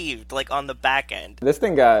received like on the back end? This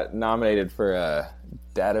thing got nominated for a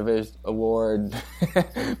Dataviz award.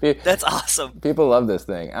 That's awesome. People love this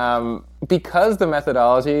thing because the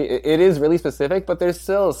methodology it is really specific, but there's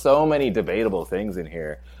still so many debatable things in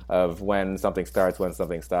here of when something starts, when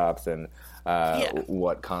something stops, and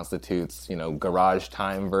what constitutes garage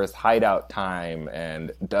time versus hideout time,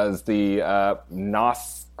 and does the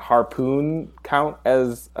NOS harpoon count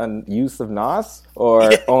as a use of NOS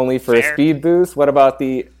or only for a speed boost? What about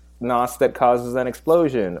the NOS that causes an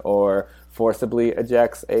explosion or forcibly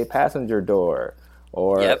ejects a passenger door?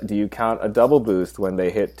 Or do you count a double boost when they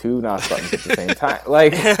hit 2 NOS buttons at the same time?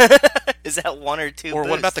 Like, is that 1 or 2 Or boosts?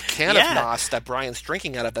 what about the can of NOS that Brian's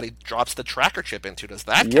drinking out of that he drops the tracker chip into? Does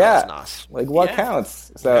that count as NOS? Like, what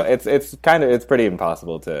counts? So it's pretty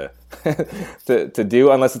impossible to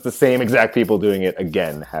do unless it's the same exact people doing it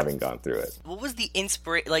again, having gone through it. What was the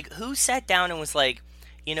inspiration? Like, who sat down and was like,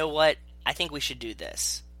 you know what? I think we should do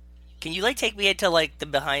this. Can you take me into the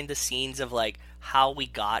behind the scenes of how we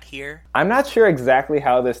got here? I'm not sure exactly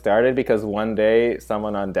how this started because one day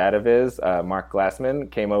someone on Dataviz, Mark Glassman,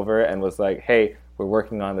 came over and was like, "Hey, we're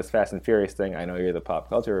working on this Fast and Furious thing. I know you're the pop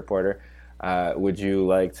culture reporter. Would you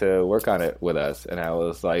like to work on it with us?" And I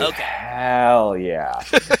was like, hell yeah.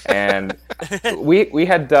 And we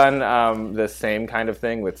had done the same kind of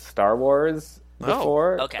thing with Star Wars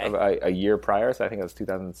before, a year prior, so I think it was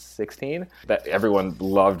 2016. That everyone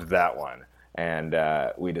loved that one. and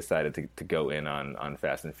we decided to go in on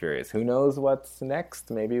Fast and Furious. Who knows what's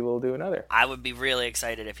next? Maybe we'll do another. I would be really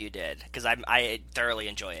excited if you did, because I thoroughly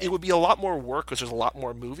enjoy it. It would be a lot more work because there's a lot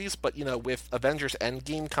more movies, but with Avengers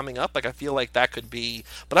Endgame coming up, like I feel like that could be.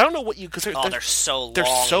 But I don't know what you because they're so long. They're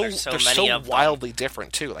so many so of wildly them.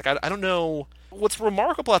 different too. Like I don't know what's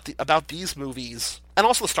remarkable about these movies and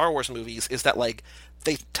also the Star Wars movies is that like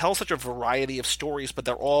they tell such a variety of stories, but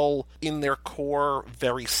they're all in their core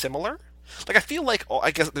very similar. Like, I feel like, I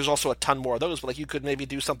guess there's also a ton more of those, but, like, you could maybe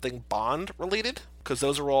do something Bond-related, because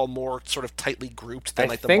those are all more sort of tightly grouped than,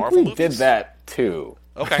 like, the Marvel movies. I think we did that, too.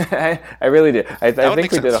 Okay. I really did. I think we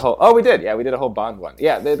sense. did a whole... Oh, we did. Yeah, we did a whole Bond one.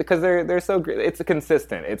 Yeah, because they're so great. It's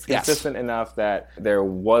consistent. It's consistent enough that there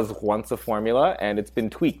was once a formula, and it's been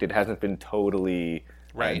tweaked. It hasn't been totally...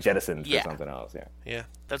 jettisoned for something else. Yeah,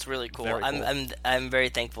 that's really cool. Very cool. I'm very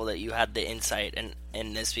thankful that you had the insight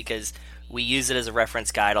in this, because we use it as a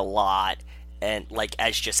reference guide a lot, and like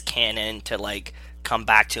as just canon to like come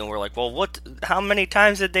back to, and we're like, well, how many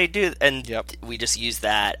times did they do? And we just use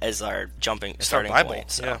that as our starting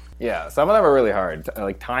point. So. Yeah, some of them are really hard.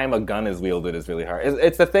 Like time a gun is wielded is really hard.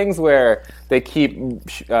 It's the things where they keep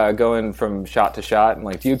going from shot to shot, and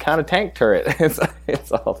like, do you count a tank turret?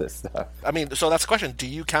 It's all this stuff. I mean, so that's the question. Do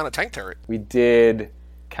you count a tank turret? We did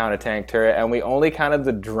count a tank turret, and we only counted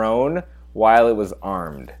the drone while it was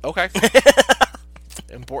armed. Okay.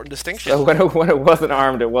 Important distinction. So when it wasn't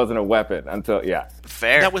armed, it wasn't a weapon until,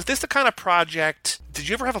 Fair. Now, was this the kind of project, did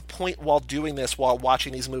you ever have a point while doing this, while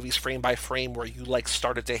watching these movies frame by frame, where you, like,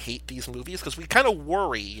 started to hate these movies? Because we kind of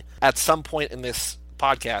worry at some point in this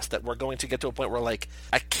podcast that we're going to get to a point where, like,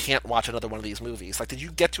 I can't watch another one of these movies. Like, did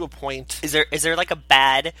you get to a point? Is there like a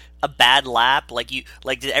bad lap? Like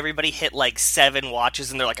did everybody hit like 7 watches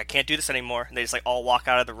and they're like, I can't do this anymore, and they just like all walk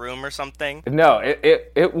out of the room or something? No,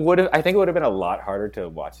 it would have. I think it would have been a lot harder to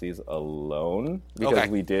watch these alone, because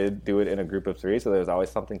we did do it in a group of 3, so there was always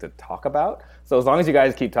something to talk about. So as long as you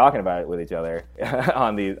guys keep talking about it with each other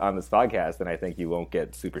on this podcast, then I think you won't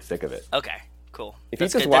get super sick of it. Okay. Cool. If you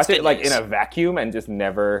just watch it like in a vacuum and just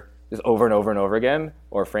over and over and over again,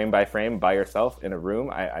 or frame by frame by yourself in a room,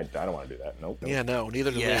 I don't want to do that. Nope. Yeah, no,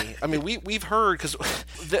 neither do we. I mean, we've heard, because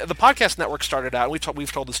the podcast network started out, we've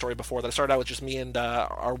told the story before, that it started out with just me and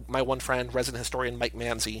my one friend, resident historian Mike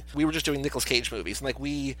Manzi. We were just doing Nicolas Cage movies, and like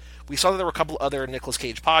we saw that there were a couple other Nicolas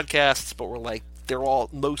Cage podcasts, but we're like, they're all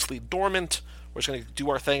mostly dormant. We're just going to do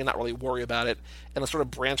our thing and not really worry about it. And it sort of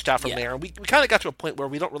branched out from there. And we kind of got to a point where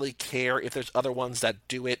we don't really care if there's other ones that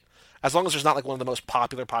do it, as long as there's not like one of the most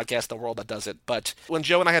popular podcasts in the world that does it. But when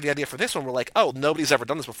Joe and I had the idea for this one, we're like, oh, nobody's ever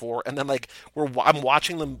done this before. And then like I'm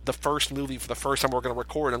watching the first movie for the first time we're going to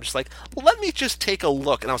record, and I'm just like, well, let me just take a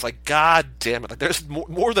look. And I was like, God damn it. Like, there's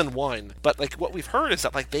more than one. But like what we've heard is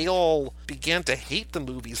that like they all began to hate the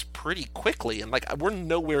movies pretty quickly. And like we're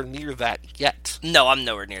nowhere near that yet. No, I'm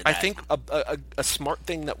nowhere near that. I think a smart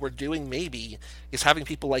thing that we're doing maybe is having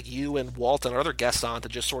people like you and Walt and our other guests on to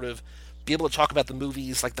just sort of be able to talk about the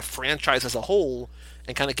movies, like the franchise as a whole,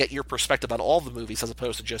 and kind of get your perspective on all the movies, as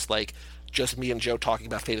opposed to just me and Joe talking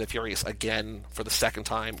about Fate of the Furious again for the 2nd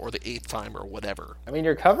time or the 8th time or whatever. I mean,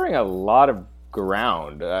 you're covering a lot of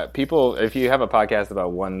ground. People, if you have a podcast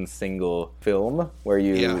about one single film where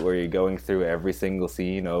you're going through every single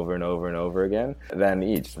scene over and over and over again, then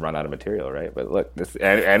you just run out of material, right? But look, this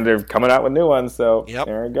and they're coming out with new ones, so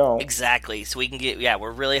there we go. Exactly. So we can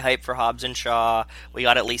we're really hyped for Hobbs and Shaw. We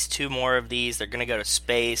got at least 2 more of these. They're gonna go to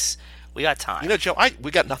space. We got time. You know, Joe,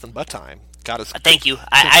 we got nothing but time. Got us. Thank you.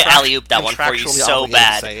 I alley-ooped that one for you so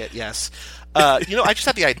bad. To say it, yes. I just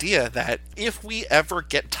had the idea that if we ever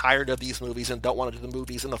get tired of these movies and don't want to do the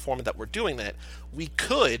movies in the format that we're doing that, we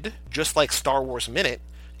could, just like Star Wars Minute,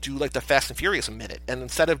 do like the Fast and Furious Minute. And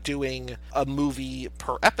instead of doing a movie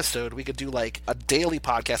per episode, we could do like a daily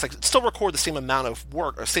podcast, like still record the same amount of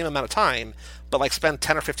work or same amount of time, but like spend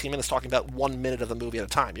 10 or 15 minutes talking about 1 minute of the movie at a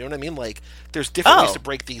time. You know what I mean? Like there's different ways to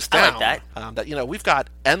break these down. I like that. We've got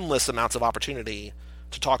endless amounts of opportunity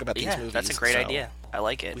to talk about these movies. That's a great idea. I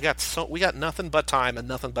like it. We got nothing but time and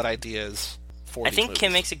nothing but ideas for these movies.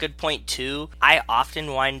 Kim makes a good point too. I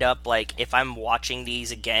often wind up like, if I'm watching these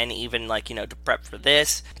again, even like, to prep for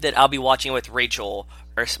this, that I'll be watching with Rachel,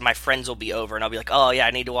 or my friends will be over, and I'll be like, oh yeah,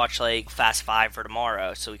 I need to watch like Fast 5 for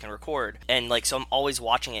tomorrow so we can record. And like, so I'm always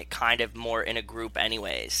watching it kind of more in a group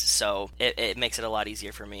anyways. So it makes it a lot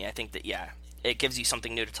easier for me. I think that, it gives you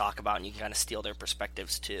something new to talk about, and you can kind of steal their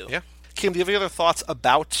perspectives too. Yeah. Kim, do you have any other thoughts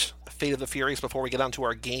about Fate of the Furious before we get on to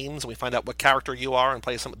our games and we find out what character you are and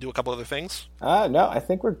do a couple other things? No, I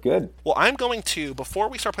think we're good. Well, I'm going to, before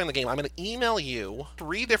we start playing the game, I'm going to email you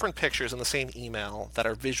 3 different pictures in the same email that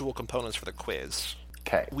are visual components for the quiz.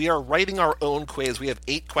 Okay. We are writing our own quiz. We have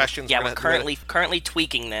 8 questions. Yeah, we're currently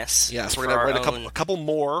tweaking this. Yes, we're gonna write a couple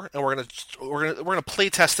more, and we're gonna play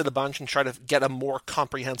test it a bunch and try to get a more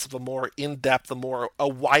comprehensive, a more in depth, a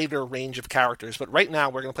wider range of characters. But right now,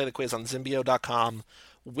 we're gonna play the quiz on Zimbio.com.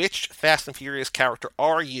 Which Fast and Furious character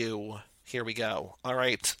are you? Here we go. All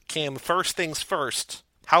right, Kim. First things first.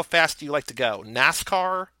 How fast do you like to go?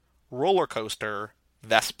 NASCAR, roller coaster,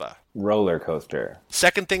 Vespa. Roller coaster.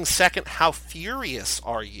 Second thing second, how furious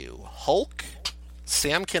are you? Hulk,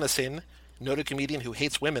 Sam Kinison, noted comedian who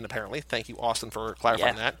hates women, apparently. Thank you, Austin, for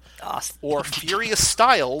clarifying that. Awesome. Or Furious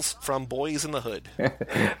Styles from Boys in the Hood.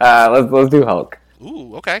 Let's do Hulk.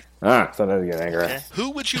 Ooh, okay. Sometimes you get angry. Okay.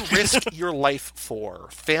 Who would you risk your life for?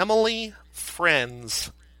 Family,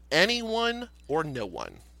 friends, anyone, or no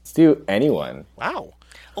one? Let's do anyone. Wow.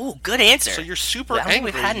 Oh, good answer. So you're super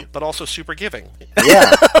angry, but also super giving.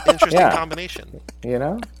 Yeah. Interesting combination. You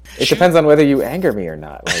know? It depends on whether you anger me or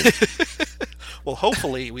not. Like... Well,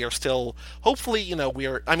 hopefully we are still... Hopefully, we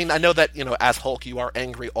are... I mean, I know that, as Hulk, you are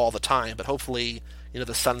angry all the time, but hopefully,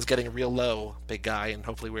 the sun's getting real low, big guy, and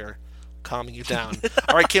hopefully we're calming you down.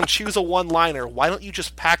 All right, Kim, choose a one-liner. Why don't you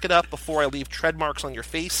just pack it up before I leave tread marks on your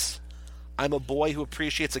face? I'm a boy who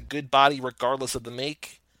appreciates a good body regardless of the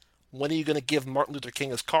make. When are you going to give Martin Luther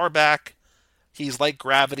King his car back? He's like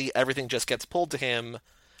gravity. Everything just gets pulled to him.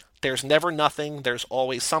 There's never nothing. There's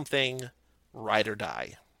always something. Ride or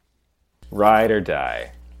die. Ride or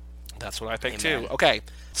die. That's what I think, too. Okay.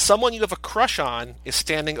 Someone you have a crush on is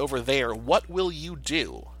standing over there. What will you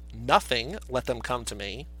do? Nothing. Let them come to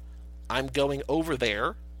me. I'm going over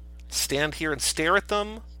there. Stand here and stare at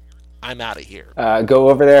them. I'm out of here. Go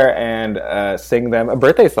over there and sing them a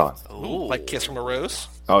birthday song. Ooh, like Kiss from a Rose?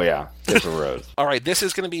 Oh, yeah. Kiss from a Rose. All right, this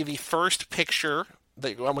is going to be the first picture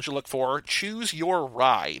that I want you to look for. Choose your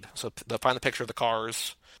ride. So find the picture of the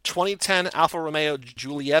cars. 2010 Alfa Romeo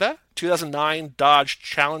Giulietta, 2009 Dodge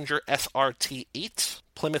Challenger SRT8,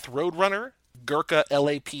 Plymouth Roadrunner, Gurkha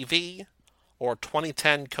LAPV, or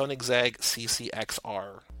 2010 Koenigsegg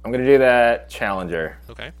CCXR. I'm going to do that Challenger.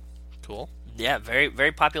 Okay, cool. Yeah, very,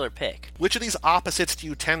 very popular pick. Which of these opposites do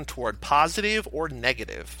you tend toward, positive or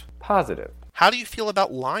negative? Positive. How do you feel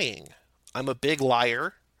about lying? I'm a big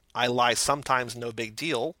liar. I lie sometimes, no big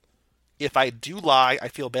deal. If I do lie, I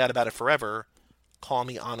feel bad about it forever. Call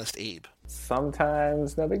me Honest Abe.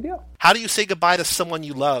 Sometimes, no big deal. How do you say goodbye to someone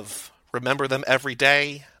you love? Remember them every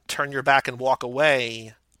day? Turn your back and walk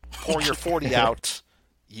away? Pour your 40 out?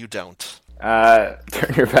 You don't.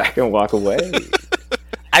 Turn your back and walk away.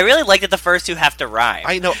 I really like that the first two have to rhyme.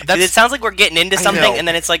 I know. It sounds like we're getting into something, and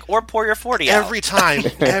then it's like, or pour your 40 out. Every time,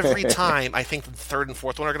 I think the third and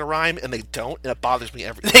fourth one are going to rhyme, and they don't, and it bothers me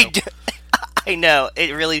every time. They do. I know.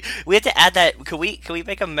 It really... We have to add that... Can we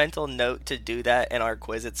make a mental note to do that in our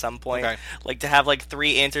quiz at some point? Okay. Like, to have,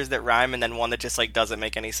 3 answers that rhyme, and then one that just, doesn't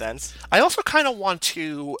make any sense? I also kind of want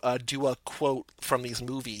to do a quote from these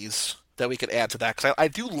movies that we could add to that, because I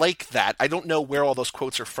do like that. I don't know where all those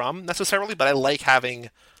quotes are from, necessarily, but I like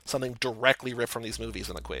having something directly ripped from these movies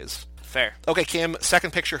in the quiz. Fair. Okay, Kim,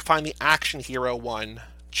 second picture, find the action hero one.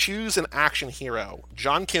 Choose an action hero.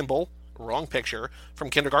 John Kimball, wrong picture,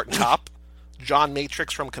 from Kindergarten Cop. John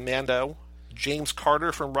Matrix from Commando. James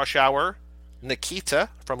Carter from Rush Hour. Nikita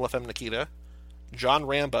from La Femme Nikita. John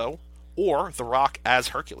Rambo. Or The Rock as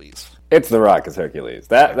Hercules. It's The Rock as Hercules.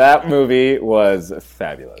 That movie was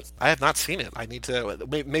fabulous. I have not seen it. I need to...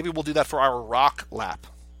 Maybe we'll do that for our Rock lap.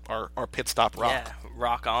 Our pit stop Rock. Yeah,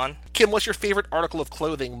 rock on. Kim, what's your favorite article of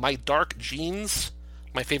clothing? My dark jeans,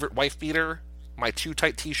 my favorite wife beater, my too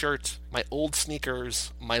tight t-shirt, my old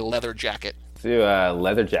sneakers, my leather jacket. Let's do a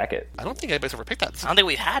leather jacket. I don't think anybody's ever picked that. I don't think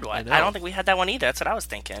we've had one. I don't think we had that one either. That's what I was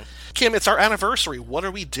thinking. Kim, it's our anniversary. What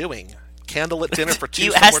are we doing? Candlelit dinner for two.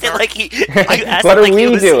 You asked it like what are we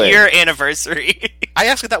doing? Your anniversary. I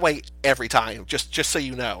ask it that way every time, just so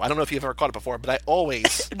you know. I don't know if you've ever caught it before, but I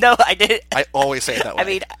always... No, I did. I always say it that way. I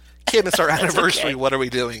mean... Kim, it's our anniversary. Okay. What are we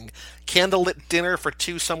doing? Candlelit dinner for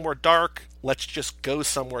two somewhere dark. Let's just go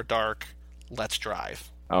somewhere dark. Let's drive.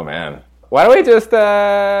 Oh, man. Why don't we just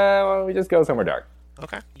go somewhere dark?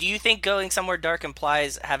 Okay. Do you think going somewhere dark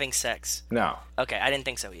implies having sex? No. Okay, I didn't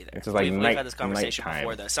think so either. It's just like we've had this conversation nighttime.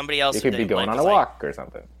 before, though. Somebody else You could be going on a walk or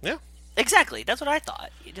something. Yeah. Exactly. That's what I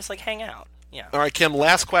thought. You just hang out. Yeah. All right, Kim,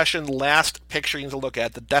 last question, last picture you need to look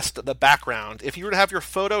at, the background. If you were to have your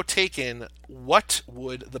photo taken, what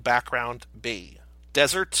would the background be?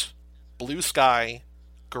 Desert, blue sky,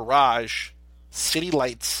 garage, city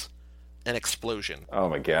lights, an explosion. Oh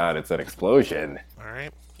my god, it's an explosion. All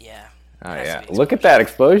right. Yeah. Oh yeah. Look at that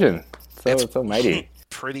explosion. It's so mighty.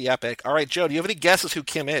 Pretty epic. All right, Joe, do you have any guesses who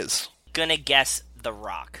Kim is? Gonna guess The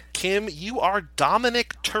Rock. Kim, you are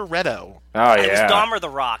Dominic Toretto. Oh, It was yeah. Dahmer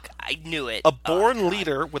the Rock. I knew it. A born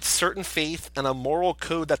leader with certain faith and a moral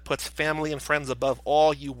code that puts family and friends above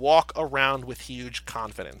all, you walk around with huge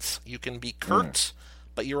confidence. You can be curt,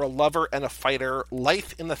 but you're a lover and a fighter.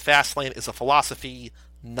 Life in the fast lane is a philosophy,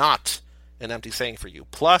 not an empty saying for you.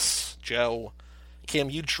 Plus, Joe,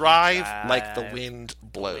 Kim, you drive like the wind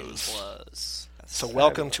blows. So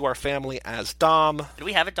welcome to our family as Dom. Do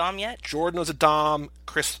we have a Dom yet? Jordan was a Dom.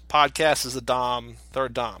 Chris Podcast is a Dom.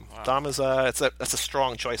 Third Dom. Wow. Dom is that's a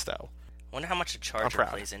strong choice though. Wonder how much a charger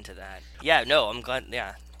plays into that. Yeah, no, I'm glad.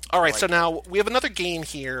 Yeah. All right, so now we have another game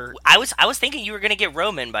here. I was thinking you were gonna get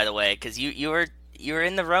Roman, by the way, because you were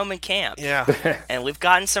in the Roman camp. Yeah. And we've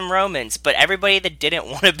gotten some Romans, but everybody that didn't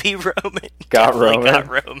want to be Roman got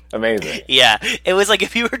Roman. Amazing. Yeah, it was like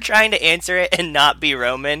if you were trying to answer it and not be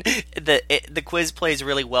Roman, the quiz plays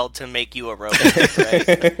really well to make you a Roman.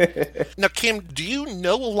 Right? Now, Kim, do you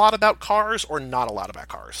know a lot about cars or not a lot about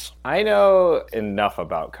cars? I know enough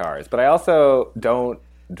about cars, but I also don't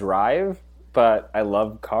drive. But I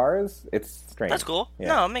love cars. It's strange. That's cool. Yeah.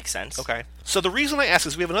 No, it makes sense. Okay. So the reason I ask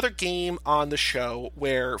is we have another game on the show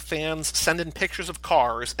where fans send in pictures of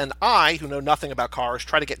cars, and I, who know nothing about cars,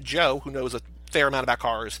 try to get Joe, who knows a fair amount about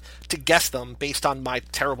cars, to guess them based on my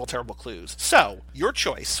terrible, terrible clues. So, your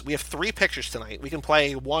choice. We have 3 pictures tonight. We can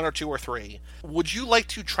play 1 or 2 or 3. Would you like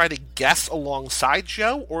to try to guess alongside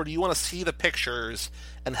Joe, or do you want to see the pictures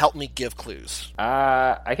and help me give clues?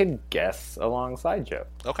 I can guess alongside Joe.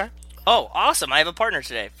 Okay. Oh, awesome. I have a partner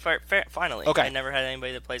today. Finally. Okay. I never had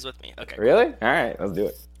anybody that plays with me. Okay. Really? All right, let's do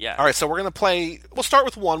it. Yeah. All right, so we're going to play... We'll start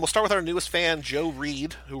with 1. We'll start with our newest fan, Joe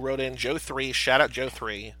Reed, who wrote in Joe 3. Shout out Joe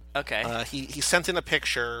 3. Okay. He sent in a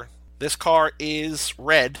picture. This car is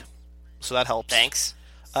red, so that helps. Thanks.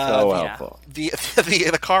 So helpful.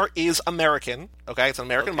 The car is American. Okay, it's an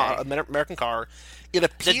American American car. It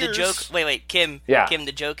appears... The joke... Wait, Kim. Yeah. Kim,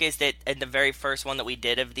 the joke is that in the very first one that we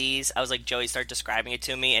did of these, I was like, Joey started describing it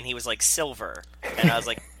to me, and he was like, silver. And I was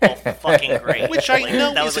like, oh, fucking great. Which I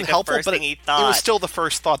know that was isn't like helpful, the first but thing he it thought. was still the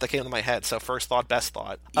first thought that came to my head. So first thought, best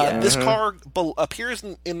thought. This car appears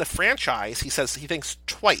in the franchise, he says he thinks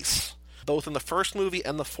twice, both in the first movie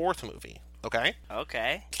and the fourth movie. Okay?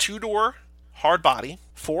 Okay. 2-door... hard body,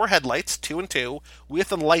 4 headlights, 2 and 2,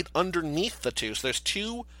 with a light underneath the 2. So there's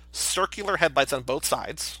 2 circular headlights on both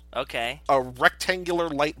sides. Okay. A rectangular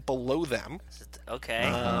light below them.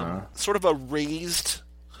 Okay. Sort of a raised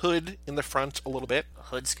hood in the front a little bit.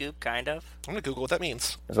 Hood scoop, kind of. I'm going to Google what that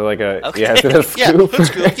means. Is it like a... Okay. Yeah, is it a scoop? Yeah, hood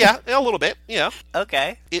scoop. Yeah, a little bit. Yeah.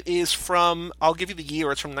 Okay. It is from, I'll give you the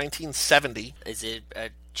year, it's from 1970. Is it a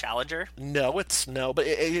Challenger? No, it's no. But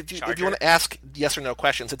if you Charger? want to ask yes or no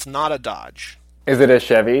questions, it's not a Dodge. Is it a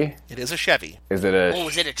Chevy? It is a Chevy. Is it a... Oh,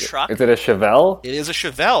 is it a truck? Is it a Chevelle? It is a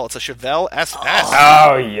Chevelle. It's a Chevelle SS.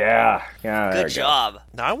 Oh, yeah. Yeah, there Good we go. job.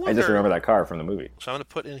 Now I wonder... I just remember that car from the movie. So I'm going to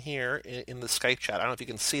put in here in the Skype chat. I don't know if you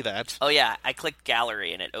can see that. Oh, yeah. I clicked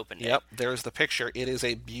gallery and it opened Yep, there's the picture. It is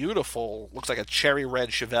a beautiful, looks like a cherry red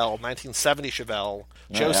Chevelle, 1970 Chevelle.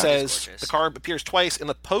 Joe yeah. says Gorgeous. the car appears twice in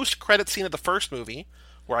the post-credit scene of the first movie,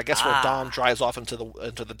 where I guess where Dom drives off into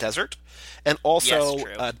the desert, and also Yes,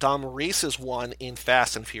 true. Dom races one in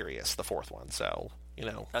Fast and Furious, the fourth one. So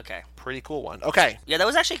Okay. pretty cool one. Okay, Yeah, that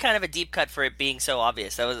was actually kind of a deep cut for it being so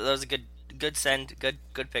obvious. That was a good send,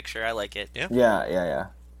 good picture. I like it. Yeah. Yeah.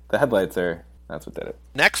 The headlights are... That's what did it.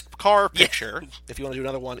 next car picture, if you want to do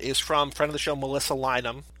another one, is from friend of the show Melissa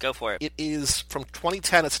Lynham. Go for it. It is from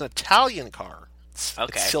 2010. It's an Italian car. It's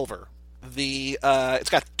silver. It's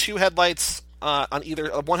got 2 headlights on either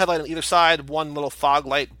one headlight on either side, one little fog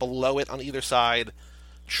light below it on either side.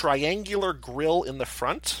 Triangular grille in the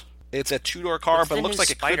front. It's a 2-door car, What's but it the looks new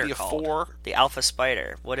like it could Spider be a called? 4. The Alpha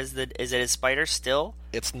Spider. Is it a Spider still?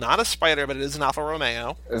 It's not a Spider, but it is an Alfa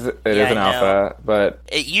Romeo. It is Yeah, an I Alpha, but...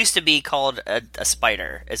 It used to be called a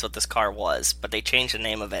Spider, is what this car was, but they changed the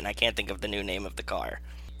name of it, and I can't think of the new name of the car.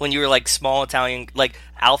 When you were like small Italian, like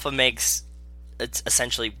Alpha makes, it's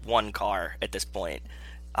essentially one car at this point.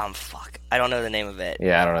 Fuck. I don't know the name of it.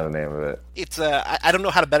 Yeah, I don't know the name of it. It's I don't know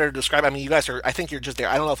how to better describe it. I mean, you guys are. I think you're just there.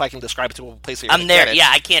 I don't know if I can describe it to a place that you're I'm there. Get it. Yeah,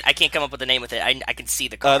 I can't come up with the name with it. I can see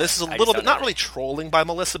the car. This is a I little just bit don't not know really it. trolling by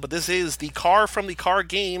Melissa, but this is the car from the car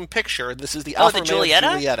game picture. This is the Alfa the Romeo Giulietta?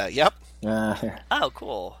 Giulietta. Yep. Oh,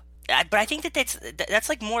 cool. But I think that's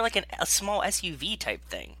like more like a small SUV type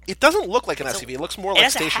thing. It doesn't look like an SUV. It looks more like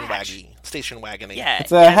has a station hatch. wagon-y. Yeah,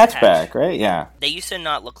 It's a hatchback, right? Yeah. They used to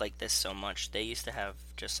not look like this so much. They used to have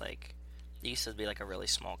just like It used to be like a really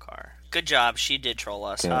small car. Good job. She did troll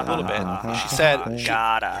us. A little bit. She said,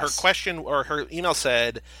 got us. Her question, or her email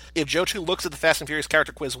said, if Joe 2 looks at the Fast and Furious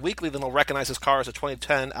character quiz weekly, then he'll recognize his car as a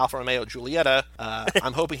 2010 Alfa Romeo Giulietta.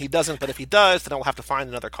 I'm hoping he doesn't, but if he does, then I'll have to find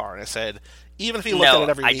another car. And I said, even if he looked at it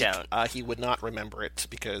every week, he would not remember it,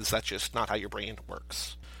 because that's just not how your brain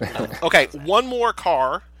works. Okay, one more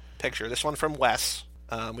car picture. This one from Wes.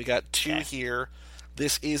 We got two here.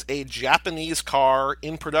 This is a Japanese car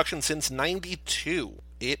in production since '92.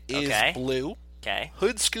 It is blue. Okay.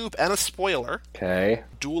 Hood scoop and a spoiler. Okay.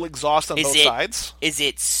 Dual exhaust on both sides. Is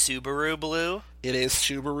it Subaru blue? It is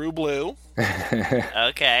Subaru blue.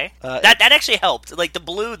 Okay. That actually helped. Like, the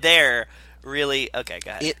blue there really... Okay,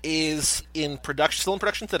 go ahead. It is still in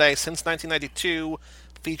production today since 1992.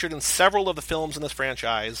 Featured in several of the films in this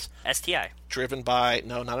franchise. STI. Driven by...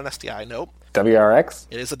 No, not an STI. Nope. WRX?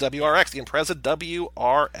 It is a WRX. The Impreza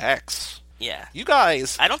WRX. Yeah. You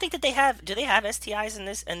guys... I don't think that they have... Do they have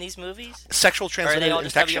STIs in these movies? Sexual transmitted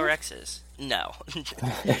infection? Or are they all just infection? WRXs?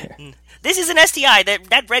 No. This is an STI.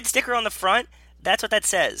 That red sticker on the front, that's what that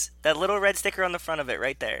says. That little red sticker on the front of it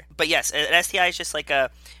right there. But yes, an STI is just like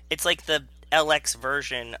it's like the LX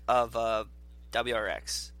version of a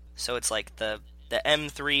WRX. So it's like the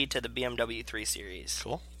M3 to the BMW 3 Series.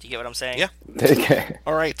 Cool. Do you get what I'm saying? Yeah. Okay.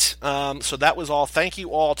 All right. So that was all. Thank you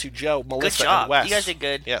all to Joe, Melissa, good job. and Wes. You guys did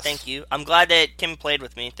good. Yes. Thank you. I'm glad that Kim played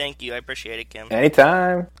with me. Thank you. I appreciate it, Kim.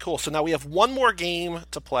 Anytime. Cool. So now we have one more game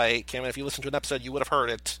to play, Kim. And if you listened to an episode, you would have heard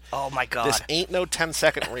it. Oh, my God. This ain't no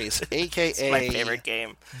 10-second race, a.k.a. It's my favorite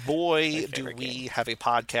game. Boy, do we have a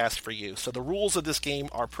podcast for you. So the rules of this game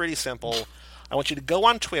are pretty simple. I want you to go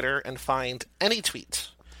on Twitter and find any tweet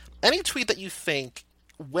that you think,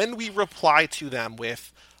 when we reply to them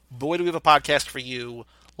with, boy, do we have a podcast for you,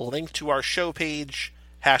 link to our show page,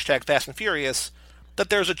 hashtag Fast and Furious,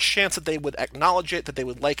 that there's a chance that they would acknowledge it, that they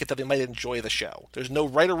would like it, that they might enjoy the show. There's no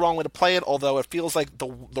right or wrong way to play it, although it feels like the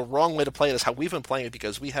wrong way to play it is how we've been playing it,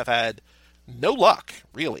 because we have had no luck,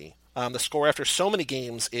 really. The score after so many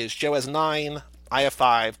games is Joe has 9, I have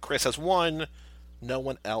 5, Chris has 1, no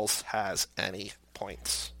one else has any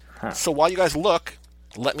points. So while you guys look,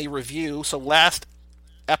 let me review. So last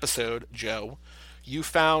episode, Joe, you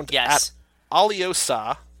found at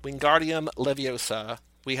Aliosa, Wingardium Leviosa,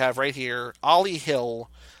 we have right here, Ollie Hill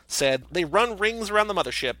said, they run rings around the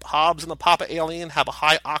mothership. Hobbs and the Papa Alien have a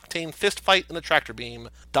high-octane fist fight in the tractor beam.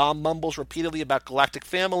 Dom mumbles repeatedly about galactic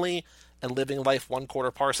family and living life 1/4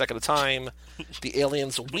 parsec at a time. The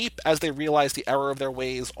aliens weep as they realize the error of their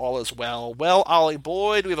ways. All is well. Well, Ollie,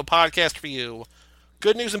 boy, do we have a podcast for you.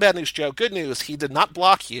 Good news and bad news, Joe. Good news, he did not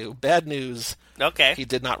block you. Bad news, he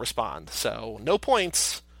did not respond. So, no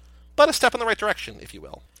points, but a step in the right direction, if you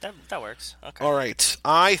will. That works. Okay. All right.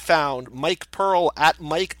 I found Mike Pearl at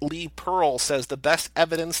Mike Lee Pearl says the best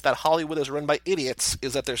evidence that Hollywood is run by idiots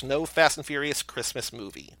is that there's no Fast and Furious Christmas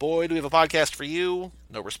movie. Boy, do we have a podcast for you.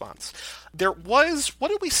 No response. There was, what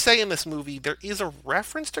did we say in this movie? There is a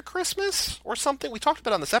reference to Christmas or something? We talked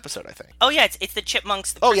about it on this episode, I think. Oh, yeah, it's the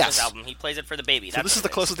Chipmunks, the Christmas album. He plays it for the baby. So this is the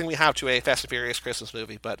closest thing we have to a Fast and Furious Christmas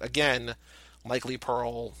movie. But again, Mike Lee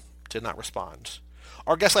Pearl did not respond.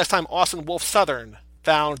 Our guest last time, Austin Wolf Southern,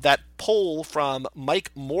 found that poll from Mike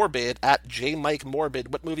Morbid at JMikeMorbid.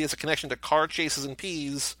 What movie has a connection to car chases and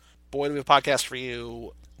peas? Boy, do we have a podcast for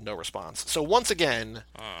you. No response. So once again,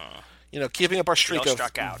 keeping up our streak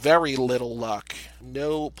of very little luck.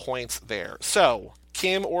 No points there. So,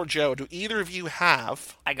 Kim or Joe, do either of you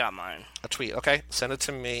have... I got mine. A tweet, okay. Send it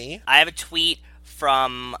to me. I have a tweet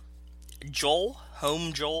from Joel,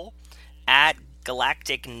 at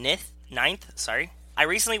Galactic Ninth, sorry. I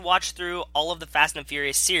recently watched through all of the Fast and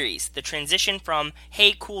Furious series. The transition from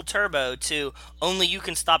 "Hey, cool turbo" to "Only you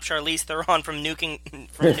can stop Charlize Theron from nuking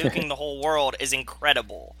the whole world" is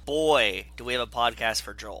incredible. Boy, do we have a podcast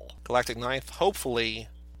for Joel. Galactic Ninth, hopefully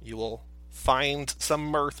you will find some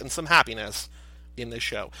mirth and some happiness in this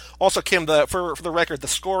show. Also, Kim, for the record, the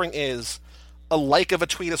scoring is a like of a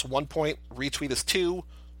tweet is 1 point, retweet is 2,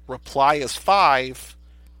 reply is 5.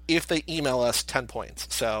 If they email us, 10 points.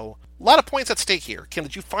 So, a lot of points at stake here. Kim,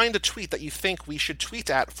 did you find a tweet that you think we should tweet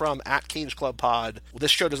at from @CageClubPod?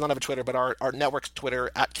 This show does not have a Twitter, but our network's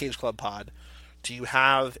Twitter, @CageClubPod. Do you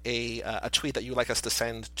have a tweet that you'd like us to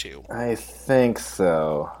send to? I think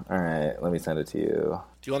so. All right, let me send it to you.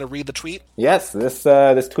 Do you want to read the tweet? Yes, this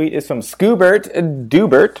tweet is from Scoobert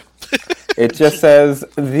Dubert. It just says,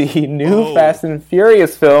 the new Fast and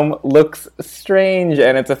Furious film looks strange,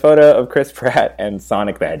 and it's a photo of Chris Pratt and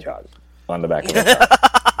Sonic the Hedgehog on the back of the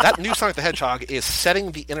That new Sonic the Hedgehog is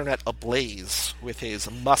setting the internet ablaze with his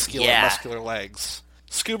muscular legs.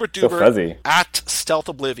 Scuba So fuzzy. Dubert at Stealth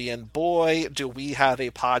Oblivion. Boy, do we have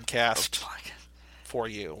a podcast for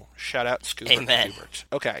you. Shout out Scuba Dubert.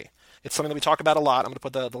 Okay. It's something that we talk about a lot. I'm going to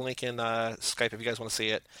put the link in Skype if you guys want to see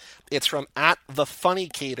it. It's from at the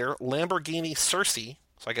Funnycator, Lamborghini Cersei.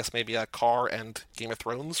 So I guess maybe a car and Game of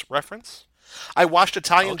Thrones reference. I watched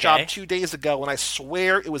Italian Job 2 days ago, and I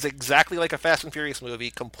swear it was exactly like a Fast and Furious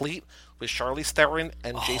movie, complete with Charlize Theron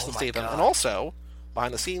and Jason Statham. And also,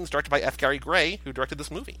 behind the scenes, directed by F. Gary Gray, who directed this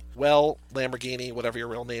movie. Well, Lamborghini, whatever your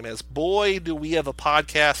real name is, boy, do we have a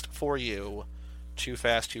podcast for you. Too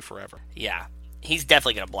Fast, Too Forever. Yeah. He's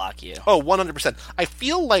definitely going to block you. Oh, 100%. I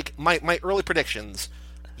feel like my early predictions,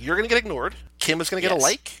 you're going to get ignored, Kim is going to get a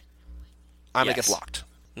like, I'm going to get blocked.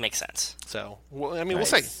 Makes sense. So, I mean, we'll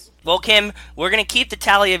see. Well, Kim, we're going to keep the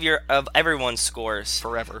tally of everyone's scores.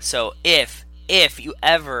 Forever. So if you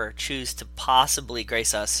ever choose to possibly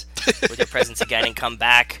grace us with your presence again and come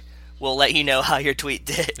back, we'll let you know how your tweet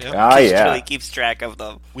did. Yep. Really keeps track of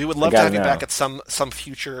them. We would love to have you back at some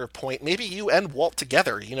future point. Maybe you and Walt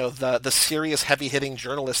together. You know, the serious, heavy-hitting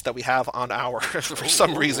journalist that we have on our, for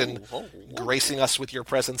some reason, gracing us with your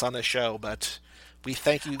presence on this show. But we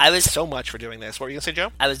thank you so much for doing this. What were you going to say,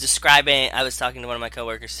 Joe? I was talking to one of my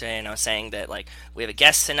coworkers today, and I was saying that, like, we have a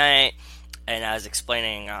guest tonight, and I was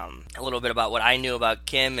explaining a little bit about what I knew about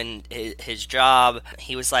Kim and his job.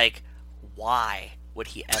 He was like, why would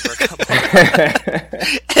he ever come over?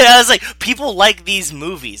 And I was like, people like these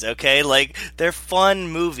movies, okay? Like, they're fun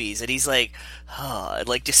movies. And he's like,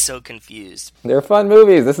 just so confused. They're fun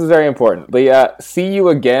movies. This is very important. The See You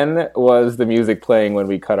Again was the music playing when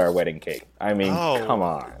we cut our wedding cake. I mean, come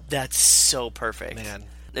on. That's so perfect. Man.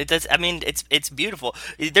 It's beautiful.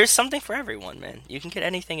 There's something for everyone, man. You can get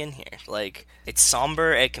anything in here. Like, it's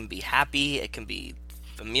somber, it can be happy, it can be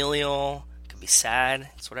familial, be sad.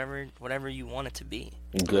 It's whatever you want it to be.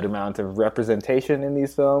 Good amount of representation in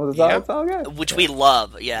these films. It's all good. Which we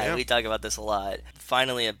love. Yeah, we talk about this a lot.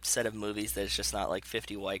 Finally, a set of movies that's just not like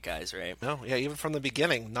 50 white guys, right? No, even from the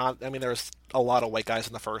beginning. There's a lot of white guys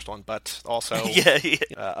in the first one, but also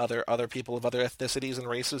other people of other ethnicities and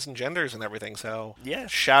races and genders and everything. So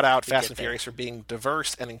shout out Fast and Furious for being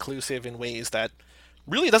diverse and inclusive in ways that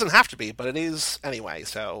really doesn't have to be, but it is anyway.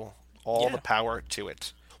 So all the power to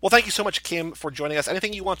it. Well, thank you so much, Kim, for joining us.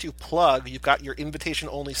 Anything you want to plug? You've got your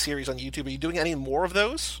invitation-only series on YouTube. Are you doing any more of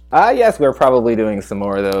those? Yes, we're probably doing some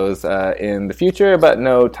more of those in the future, but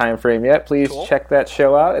no time frame yet. Please check that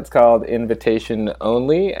show out. It's called Invitation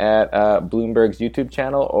Only at Bloomberg's YouTube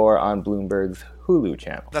channel or on Bloomberg's Hulu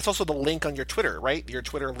channel. That's also the link on your Twitter, right? Your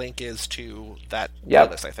Twitter link is to that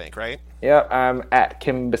playlist, I think, right? Yep, I'm at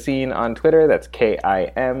Kim Bhasin on Twitter. That's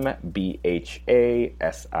KIMBHASIN,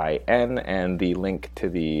 and the link to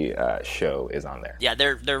the show is on there. Yeah,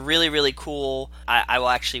 they're really, really cool. I will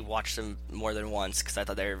actually watch them more than once because I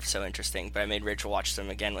thought they were so interesting, but I made Rachel watch them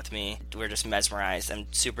again with me. We're just mesmerized. I'm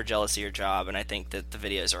super jealous of your job, and I think that the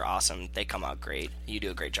videos are awesome. They come out great. You do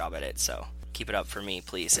a great job at it, so keep it up for me,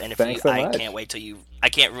 please. And I can't wait till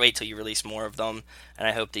you release more of them, and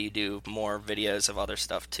I hope that you do more videos of other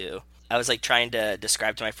stuff too. I was like trying to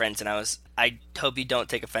describe to my friends, and I hope you don't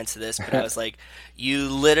take offense to this, but I was like, you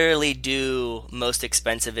literally do most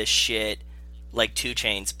expensivest shit like 2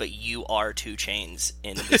 Chainz, but you are 2 Chainz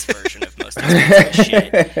in this version of most expensive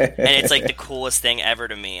shit. And it's like the coolest thing ever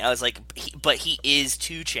to me. I was like, he is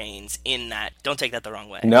 2 Chainz in that. Don't take that the wrong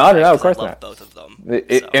way. No, of course not. Both of them.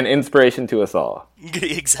 An inspiration to us all.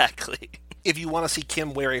 Exactly. If you want to see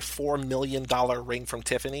Kim wear a $4 million ring from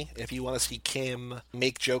Tiffany, if you want to see Kim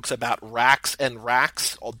make jokes about racks and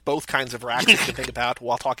racks, or both kinds of racks you can think about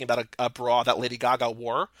while talking about a bra that Lady Gaga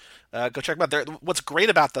wore, go check them out. What's great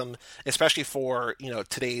about them, especially for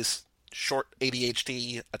today's short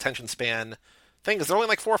ADHD attention span thing, is they're only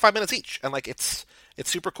like 4 or 5 minutes each, and like it's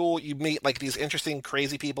super cool. You meet like these interesting,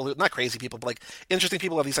 crazy people not crazy people, but like interesting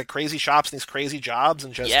people who have these like crazy shops and these crazy jobs,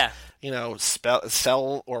 and just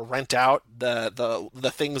sell or rent out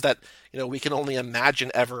the things that we can only imagine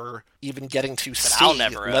ever even getting to see,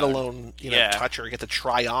 let alone touch or get to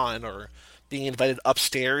try on, or being invited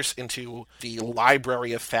upstairs into the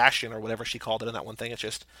library of fashion or whatever she called it in that one thing. It's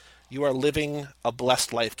just, you are living a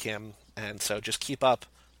blessed life, Kim, and so just keep up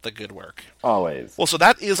the good work. Always. Well, so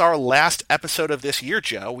that is our last episode of this year,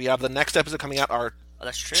 Joe. We have the next episode coming out, our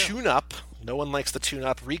tune-up. No one likes the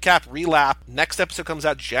tune-up. Recap, relap. Next episode comes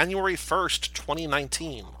out January 1st,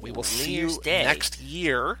 2019. We will see you next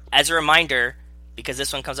year. As a reminder, because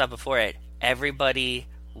this one comes out before it, everybody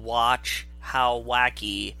watch how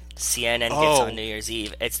wacky CNN gets on New Year's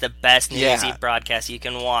Eve. It's the best New Year's Eve broadcast you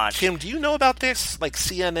can watch. Kim, do you know about this? Like,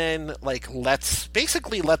 CNN,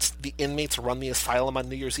 lets the inmates run the asylum on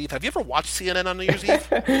New Year's Eve. Have you ever watched CNN on New Year's Eve?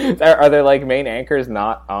 Are there, main anchors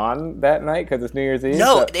not on that night because it's New Year's Eve?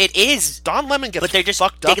 No, it is. Don Lemon gets but they're just,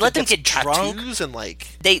 fucked up. They let them get drunk. And,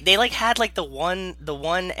 They had, the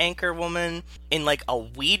one anchor woman in, a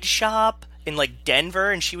weed shop in,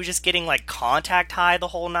 Denver, and she was just getting, contact high the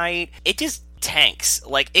whole night. It just tanks.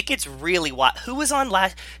 It gets really wild. Who was on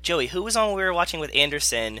Joey, who was on when we were watching with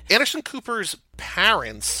Anderson? Anderson Cooper's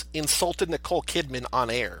parents insulted Nicole Kidman on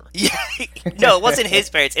air. Yeah. No, it wasn't his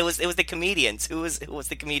parents. It was the comedians. Who was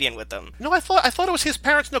the comedian with them? No, I thought it was his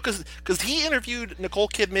parents. No, because he interviewed Nicole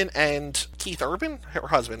Kidman and Keith Urban, her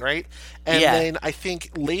husband, right? And then I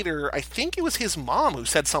think it was his mom who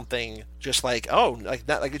said something just it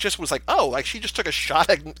just was she just took a shot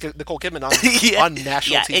at Nicole Kidman on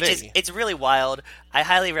national TV. It's really wild. I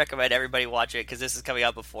highly recommend everybody watch it because this is coming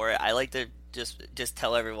out before it. I like to just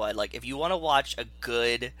tell everyone, if you want to watch a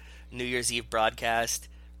good New Year's Eve broadcast,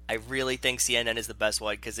 I really think CNN is the best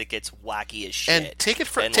one because it gets wacky as shit. And take it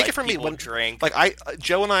from me when drink.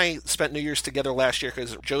 Joe and I spent New Year's together last year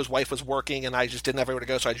because Joe's wife was working and I just didn't have anywhere to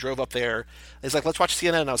go, so I drove up there. He's like, let's watch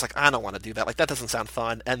CNN, and I was like, I don't want to do that. That doesn't sound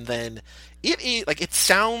fun. And then it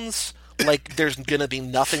sounds like there's gonna be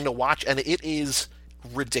nothing to watch, and it is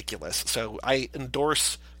ridiculous. So I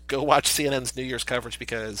endorse go watch CNN's New Year's coverage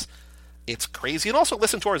because it's crazy. And also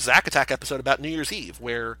listen to our Zack Attack episode about New Year's Eve,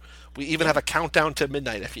 where we even have a countdown to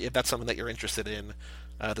midnight if that's something that you're interested in.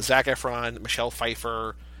 The Zac Efron, Michelle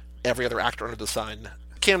Pfeiffer, every other actor under the sun.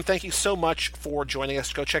 Kim, thank you so much for joining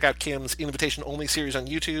us. Go check out Kim's invitation-only series on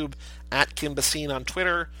YouTube, at Kim Basine on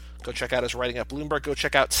Twitter. Go check out his writing at Bloomberg. Go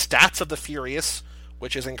check out Stats of the Furious,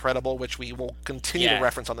 which is incredible, which we will continue to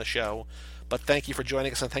reference on the show. But thank you for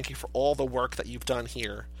joining us, and thank you for all the work that you've done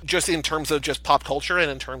here. Just in terms of just pop culture,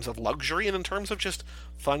 and in terms of luxury, and in terms of just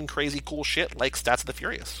fun, crazy, cool shit like Stats of the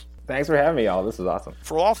Furious. Thanks for having me, y'all. This is awesome.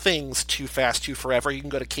 For all things Too Fast, Too Forever, you can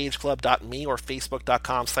go to cageclub.me or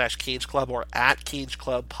facebook.com/cageclub or at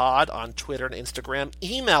cageclubpod on Twitter and Instagram.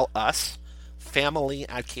 Email us,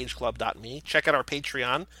 family@cageclub.me. Check out our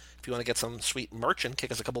Patreon if you want to get some sweet merch and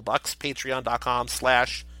kick us a couple bucks.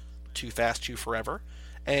 Patreon.com/TooFastTooForever.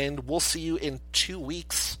 And we'll see you in 2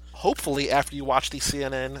 weeks, hopefully after you watch the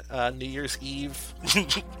CNN New Year's Eve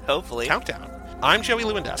hopefully countdown. I'm Joey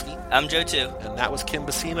Lewandowski. I'm Joe, too. And that was Kim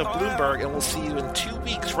Basine of Bloomberg, and we'll see you in 2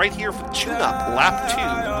 weeks right here for Tune Up, Lap 2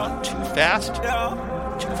 on Too Fast, Too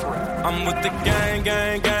Forever. I'm with the gang,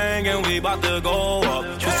 and we about to go up.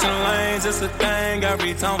 Switching lanes, it's a thing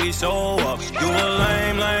every time we show up. You a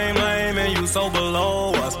lame, and you so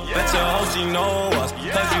below us. Bet your hoe she know us,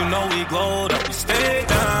 cause you know we glowed up. We stay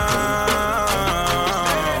down.